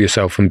to know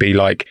yourself and be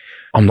like,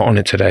 I'm not on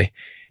it today?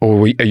 Or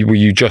were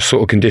you just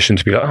sort of conditioned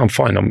to be like, I'm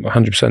fine, I'm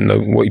 100% know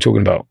what you're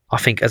talking about? I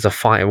think as a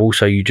fighter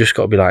also, you just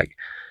got to be like,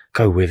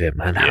 go with it,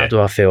 man. How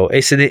do I feel?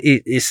 It's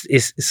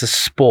a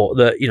sport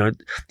that, you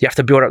have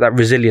to build up that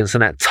resilience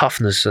and that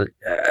toughness, and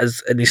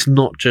it's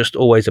not just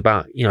always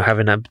about,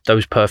 having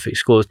those perfect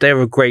scores.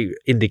 They're a great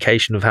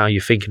indication of how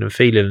you're thinking and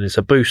feeling, and it's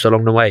a boost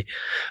along the way.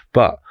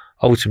 But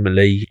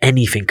ultimately,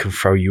 anything can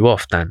throw you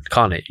off, Dan,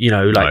 can't it?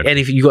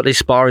 Anything. You got this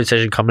sparring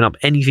session coming up,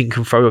 anything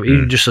can throw you off.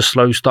 Even just a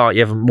slow start,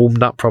 you haven't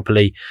warmed up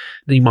properly.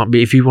 Then you might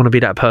be, if you want to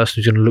be that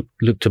person who's going to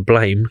look to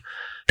blame,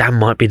 Dan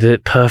might be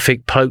the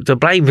perfect bloke to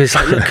blame. It's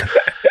like,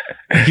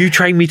 look, you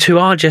trained me too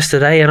hard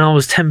yesterday, and I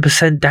was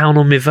 10% down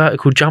on my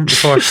vertical jump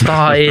before I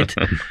started.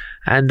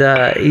 And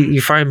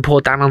you're throwing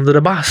poor Dan under the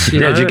bus. Do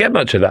you get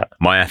much of that?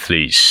 My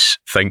athletes,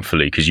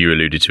 thankfully, because you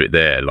alluded to it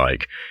there,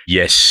 like,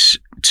 yes,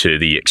 to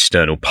the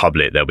external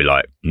public, they'll be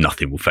like,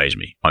 nothing will faze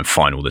me. I'm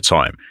fine all the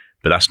time.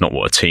 But that's not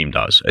what a team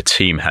does. A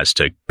team has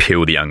to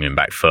peel the onion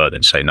back further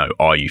and say, no,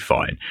 are you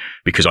fine?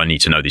 Because I need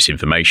to know this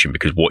information,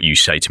 because what you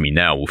say to me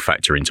now will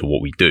factor into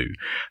what we do.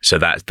 So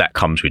that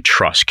comes with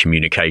trust,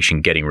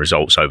 communication, getting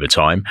results over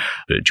time.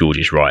 But George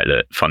is right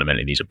that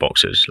fundamentally these are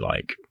boxers,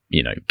 like,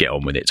 get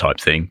on with it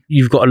type thing.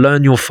 You've got to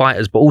learn your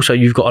fighters, but also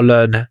you've got to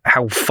learn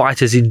how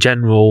fighters in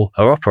general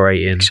are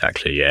operating.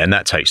 Exactly, yeah. And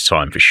that takes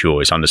time for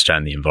sure. It's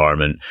understanding the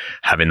environment,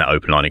 having that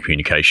open line of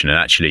communication. And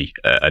actually,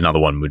 another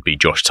one would be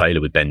Josh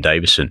Taylor with Ben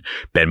Davison.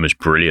 Ben was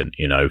brilliant,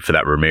 for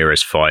that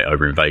Ramirez fight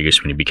over in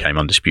Vegas when he became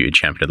undisputed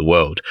champion of the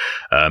world.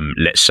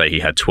 Let's say he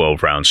had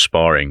 12 rounds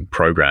sparring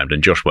programmed,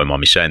 and Josh won't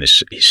mind me saying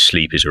this, his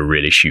sleep is a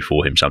real issue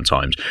for him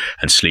sometimes.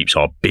 And sleep's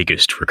our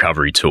biggest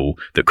recovery tool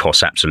that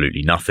costs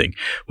absolutely nothing.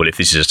 Well, if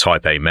this is a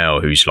type A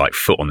male who's like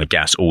foot on the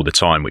gas all the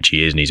time, which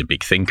he is, and he's a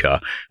big thinker,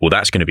 well,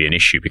 that's going to be an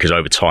issue, because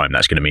over time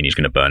that's going to mean he's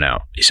going to burn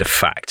out. It's a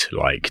fact.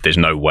 Like, there's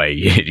no way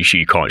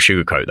you can't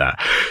sugarcoat that.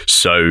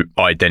 So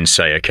I'd then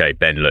say, okay,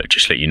 Ben, look,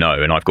 just let you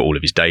know, and I've got all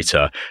of his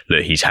data,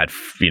 that he's had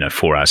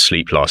 4 hours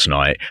sleep last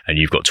night, and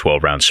you've got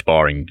 12 rounds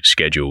sparring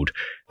scheduled.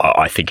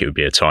 I think it would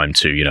be a time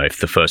to, if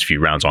the first few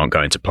rounds aren't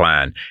going to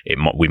plan,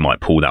 we might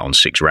pull that on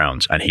 6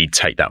 rounds, and he'd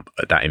take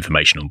that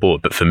information on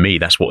board. But for me,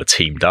 that's what a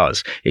team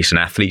does. It's an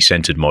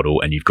athlete-centered model,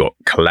 and you've got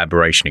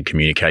collaboration and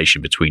communication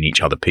between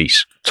each other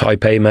piece.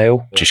 Type A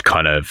male? Just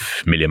kind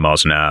of million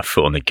miles an hour,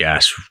 foot on the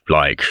gas,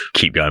 like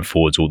keep going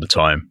forwards all the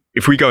time.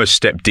 If we go a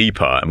step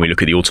deeper and we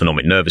look at the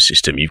autonomic nervous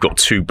system, you've got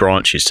 2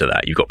 branches to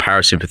that. You've got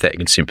parasympathetic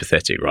and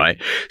sympathetic,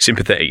 right?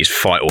 Sympathetic is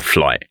fight or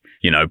flight.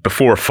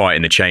 Before a fight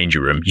in the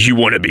changing room, you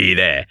want to be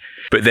there.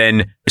 But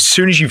then as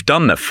soon as you've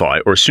done that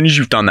fight, or as soon as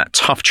you've done that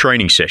tough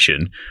training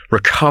session,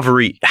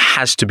 recovery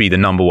has to be the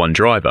number one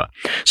driver.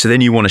 So then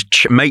you want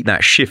to make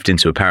that shift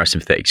into a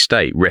parasympathetic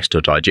state, rest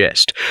or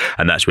digest.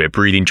 And that's where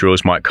breathing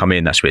drills might come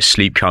in. That's where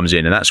sleep comes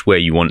in. And that's where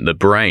you want the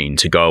brain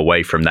to go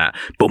away from that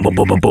boom, boom,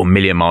 boom, boom, boom,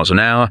 million miles an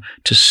hour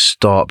to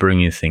start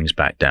bringing things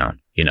back down.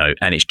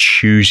 And it's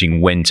choosing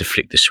when to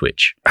flick the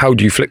switch. How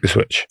do you flick the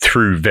switch?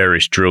 Through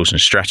various drills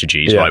and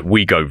strategies. Yeah. Like,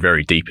 we go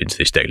very deep into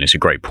this, Declan. It's a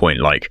great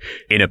point. Like,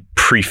 in a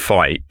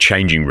pre-fight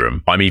changing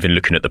room, I'm even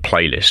looking at the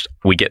playlist.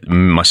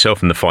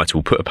 Myself and the fighter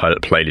will put a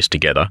playlist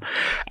together,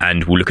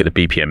 and we'll look at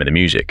the BPM of the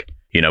music.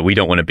 We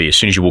don't want to be, as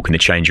soon as you walk in the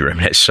changing room,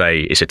 let's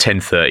say it's a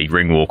 10:30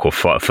 ring walk or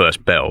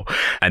first bell,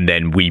 and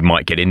then we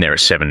might get in there at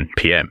 7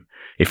 p.m.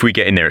 If we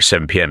get in there at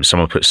 7 p.m,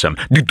 someone puts some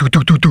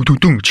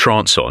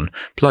trance on,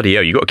 bloody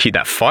hell, you've got to keep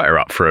that fighter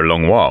up for a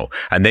long while.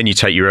 And then you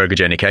take your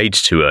ergogenic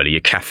aids too early,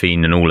 your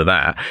caffeine and all of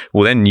that.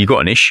 Well, then you've got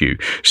an issue.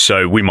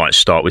 So we might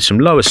start with some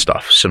lower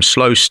stuff, some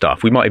slow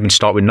stuff. We might even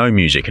start with no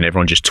music and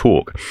everyone just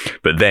talk.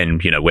 But then,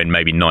 when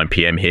maybe 9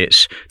 p.m.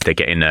 hits, they're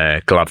getting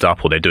gloved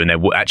up, or they're doing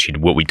actually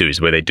what we do is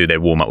where they do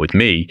their warm up with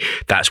me.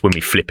 That's when we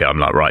flip it. I'm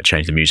like, right,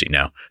 change the music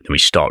now. Then we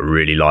start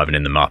really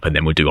livening them up, and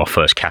then we'll do our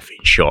first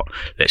caffeine shot,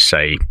 let's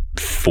say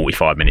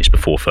 45 minutes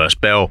before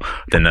first bell,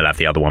 then they'll have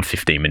the other one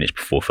 15 minutes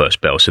before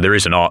first bell. So there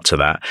is an art to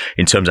that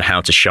in terms of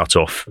how to shut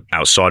off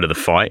outside of the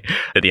fight.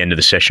 At the end of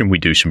the session, we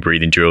do some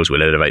breathing drills.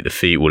 We'll elevate the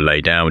feet, we'll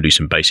lay down, we'll do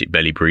some basic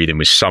belly breathing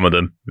with some of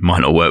them. It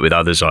might not work with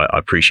others. I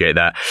appreciate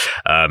that.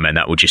 And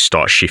that will just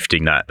start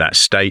shifting that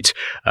state.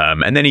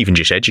 And then even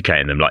just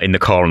educating them, like in the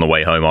car on the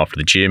way home after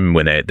the gym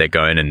when they're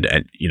going and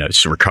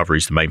so recovery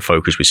is the main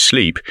focus with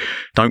sleep.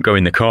 Don't go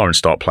in the car and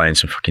start playing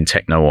some fucking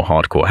techno or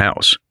hardcore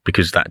house,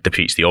 because that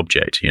defeats the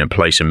object.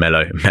 Play some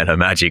mellow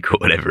magic or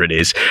whatever it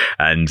is,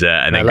 and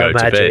then go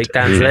to bed.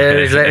 Dan's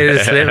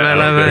let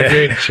mellow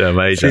magic. It's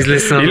amazing. He's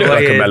listening. You look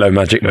like a mellow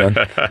magic man.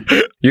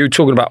 You're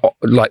talking about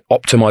like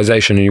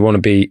optimization, and you want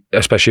to be,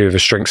 especially with a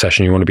strength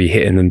session, you want to be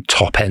hitting the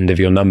top end of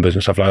your numbers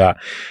and stuff like that.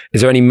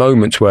 Is there any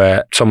moments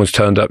where someone's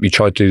turned up, you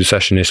tried to do the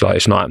session, it's like,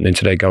 it's not happening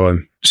today, go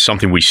home?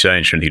 Something we say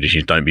in strength and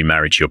conditioning is don't be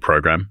married to your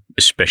program,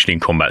 especially in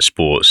combat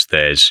sports.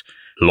 There's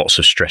lots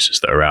of stresses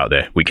that are out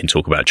there. We can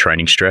talk about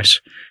training stress,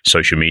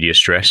 social media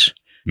stress,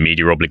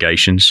 media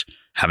obligations,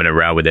 having a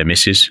row with their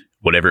missus,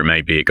 whatever it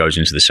may be, it goes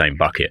into the same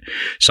bucket.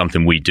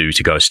 Something we do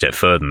to go a step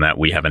further than that,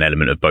 we have an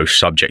element of both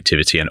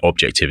subjectivity and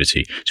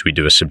objectivity. So we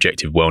do a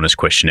subjective wellness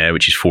questionnaire,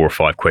 which is 4 or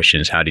 5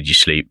 questions. How did you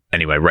sleep?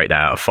 Anyway, rate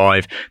that out of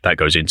 5. That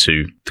goes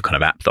into the kind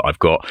of app that I've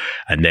got.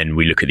 And then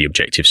we look at the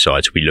objective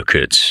side. So we look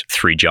at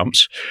 3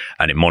 jumps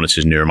and it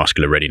monitors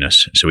neuromuscular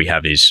readiness. So we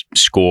have his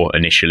score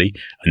initially.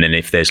 And then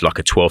if there's like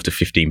a 12 to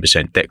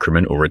 15%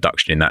 decrement or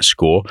reduction in that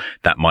score,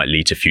 that might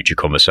lead to future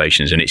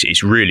conversations. And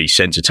it's really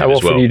sensitive as well.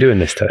 How often are you doing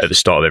this test? At the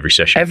start of every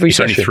session. It's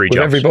only 3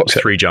 jumps. Every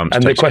boxer. 3 jumps.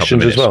 And the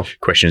questions as well.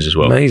 Questions as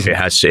well. Amazing.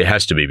 It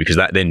has to be, because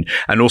that then,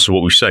 and also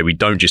what we say, we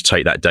don't just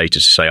take that data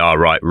to say,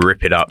 right,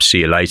 rip it up,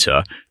 see you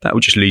later. That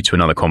would just lead to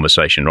another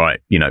conversation,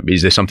 right?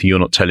 Is there something you're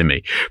not telling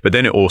me? But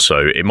then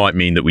it might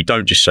mean that we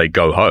don't just say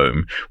go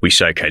home. We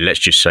say, okay, let's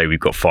just say we've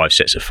got 5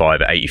 sets of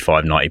 5 at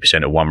 85,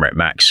 90% of 1 rep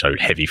max. So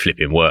heavy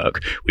flipping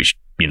work, which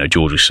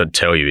George will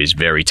tell you is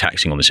very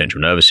taxing on the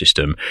central nervous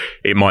system.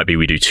 It might be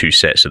we do 2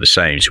 sets of the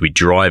same. So we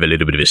drive a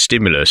little bit of a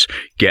stimulus,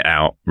 get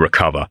out,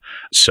 recover.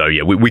 So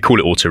yeah, we call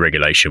it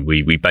auto-regulation.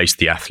 We base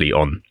the athlete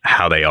on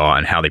how they are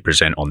and how they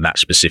present on that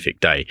specific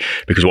day.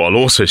 Because what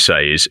I'll also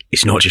say is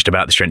it's not just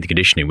about the strength and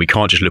conditioning. We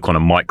can't just look on a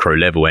micro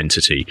level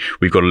entity.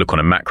 We've got to look on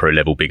a macro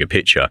level, bigger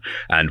picture.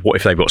 And what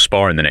if they've got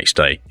sparring the next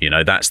day?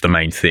 That's the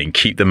main thing.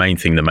 Keep the main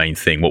thing the main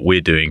thing. What we're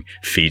doing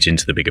feeds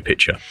into the bigger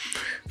picture.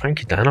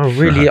 Thank you, Dan. I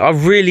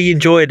really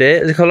enjoyed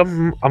it. I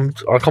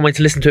can't wait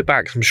to listen to it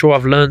back. I'm sure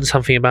I've learned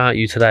something about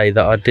you today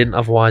that I didn't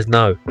otherwise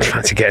know.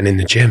 Fancy getting in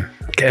the gym,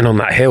 getting on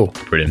that hill.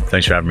 Brilliant.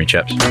 Thanks for having me,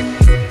 chaps.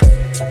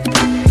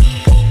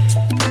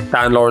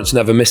 Dan Lawrence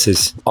never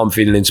misses. I'm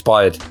feeling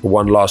inspired for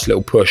one last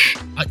little push.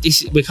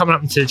 We're coming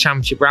up into the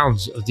championship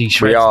rounds of these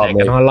shreds,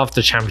 mate. and I love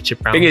the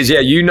championship rounds. Thing is,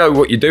 you know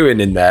what you're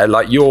doing in there.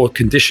 Like, you're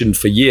conditioned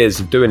for years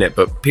of doing it,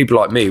 but people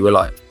like me were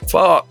like,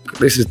 fuck,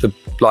 this is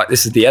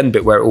the end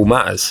bit where it all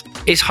matters.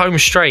 It's home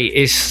straight.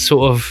 It's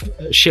sort of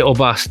shit or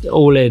bust,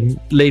 all in.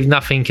 Leave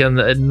nothing on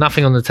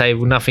the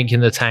table, nothing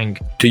in the tank.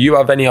 Do you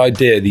have any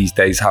idea these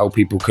days how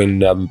people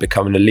can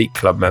become an elite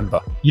club member?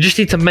 You just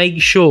need to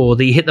make sure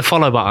that you hit the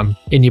follow button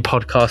in your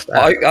podcast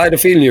app. I had a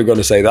feeling you were going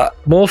to say that.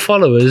 More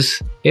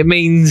followers, it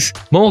means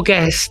more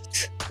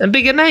guests and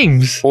bigger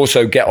names.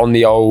 Also, get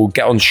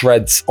on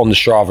shreds on the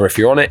Strava if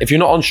you're on it. If you're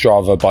not on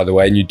Strava, by the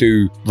way, and you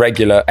do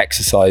regular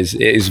exercise,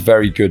 it is a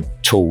very good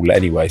tool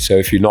anyway. So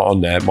if you're not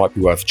on there, it might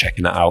be worth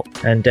checking that out.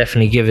 And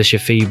definitely give us your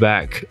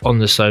feedback on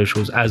the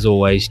socials. As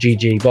always,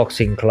 GG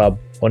Boxing Club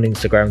on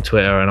Instagram,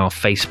 Twitter, and our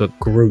Facebook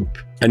group.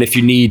 And if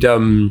you need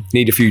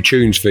a few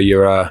tunes for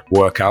your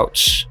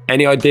workouts,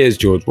 any ideas,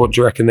 George? What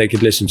do you reckon they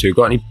could listen to?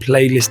 Got any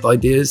playlist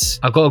ideas?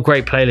 I've got a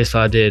great playlist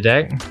idea,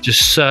 Dec.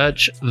 Just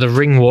search The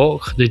Ring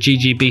Walk, the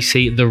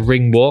GGBC The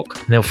Ring Walk,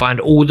 and they'll find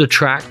all the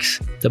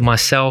tracks that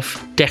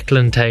myself,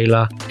 Declan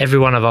Taylor, every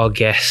one of our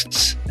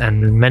guests,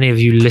 and many of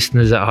you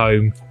listeners at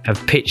home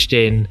have pitched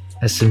in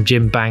as some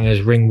gym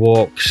bangers, ring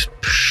walks,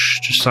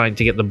 just something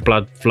to get the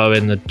blood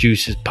flowing, the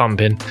juices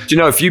pumping. Do you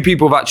know, a few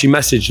people have actually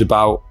messaged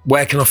about,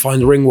 where can I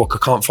find the ring walk? I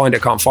can't find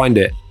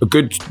it. A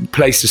good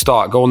place to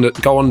start, go on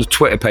the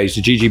Twitter page,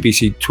 the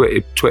GGBC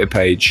Twitter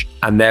page,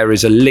 and there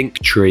is a link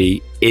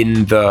tree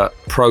in the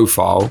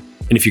profile.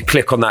 And if you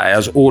click on that, it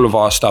has all of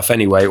our stuff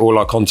anyway, all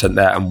our content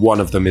there, and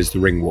one of them is the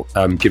ring walk.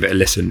 Give it a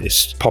listen.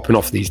 It's popping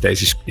off these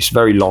days. It's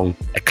very long,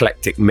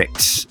 eclectic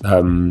mix,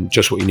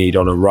 just what you need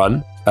on a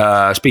run.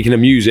 Speaking of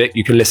music,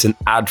 you can listen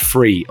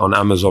ad-free on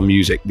Amazon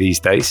Music these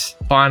days.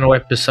 Final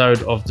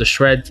episode of The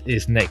Shred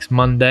is next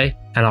Monday,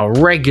 and our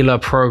regular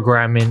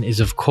programming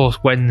is of course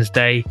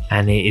Wednesday,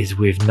 and it is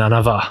with none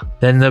other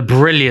than the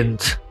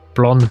brilliant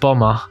blonde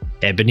bomber,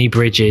 Ebony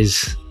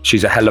Bridges.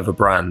 She's a hell of a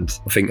brand.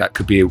 I think that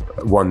could be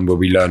one where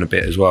we learn a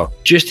bit as well.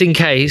 Just in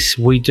case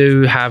we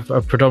do have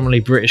a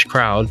predominantly British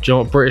crowd, do you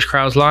know what British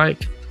crowd's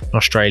like?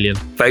 Australian.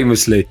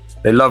 Famously,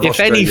 they love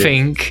Australia. If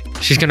anything,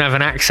 she's going to have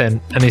an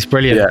accent, and it's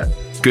brilliant.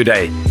 Yeah. Good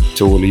day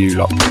to all of you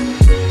lot.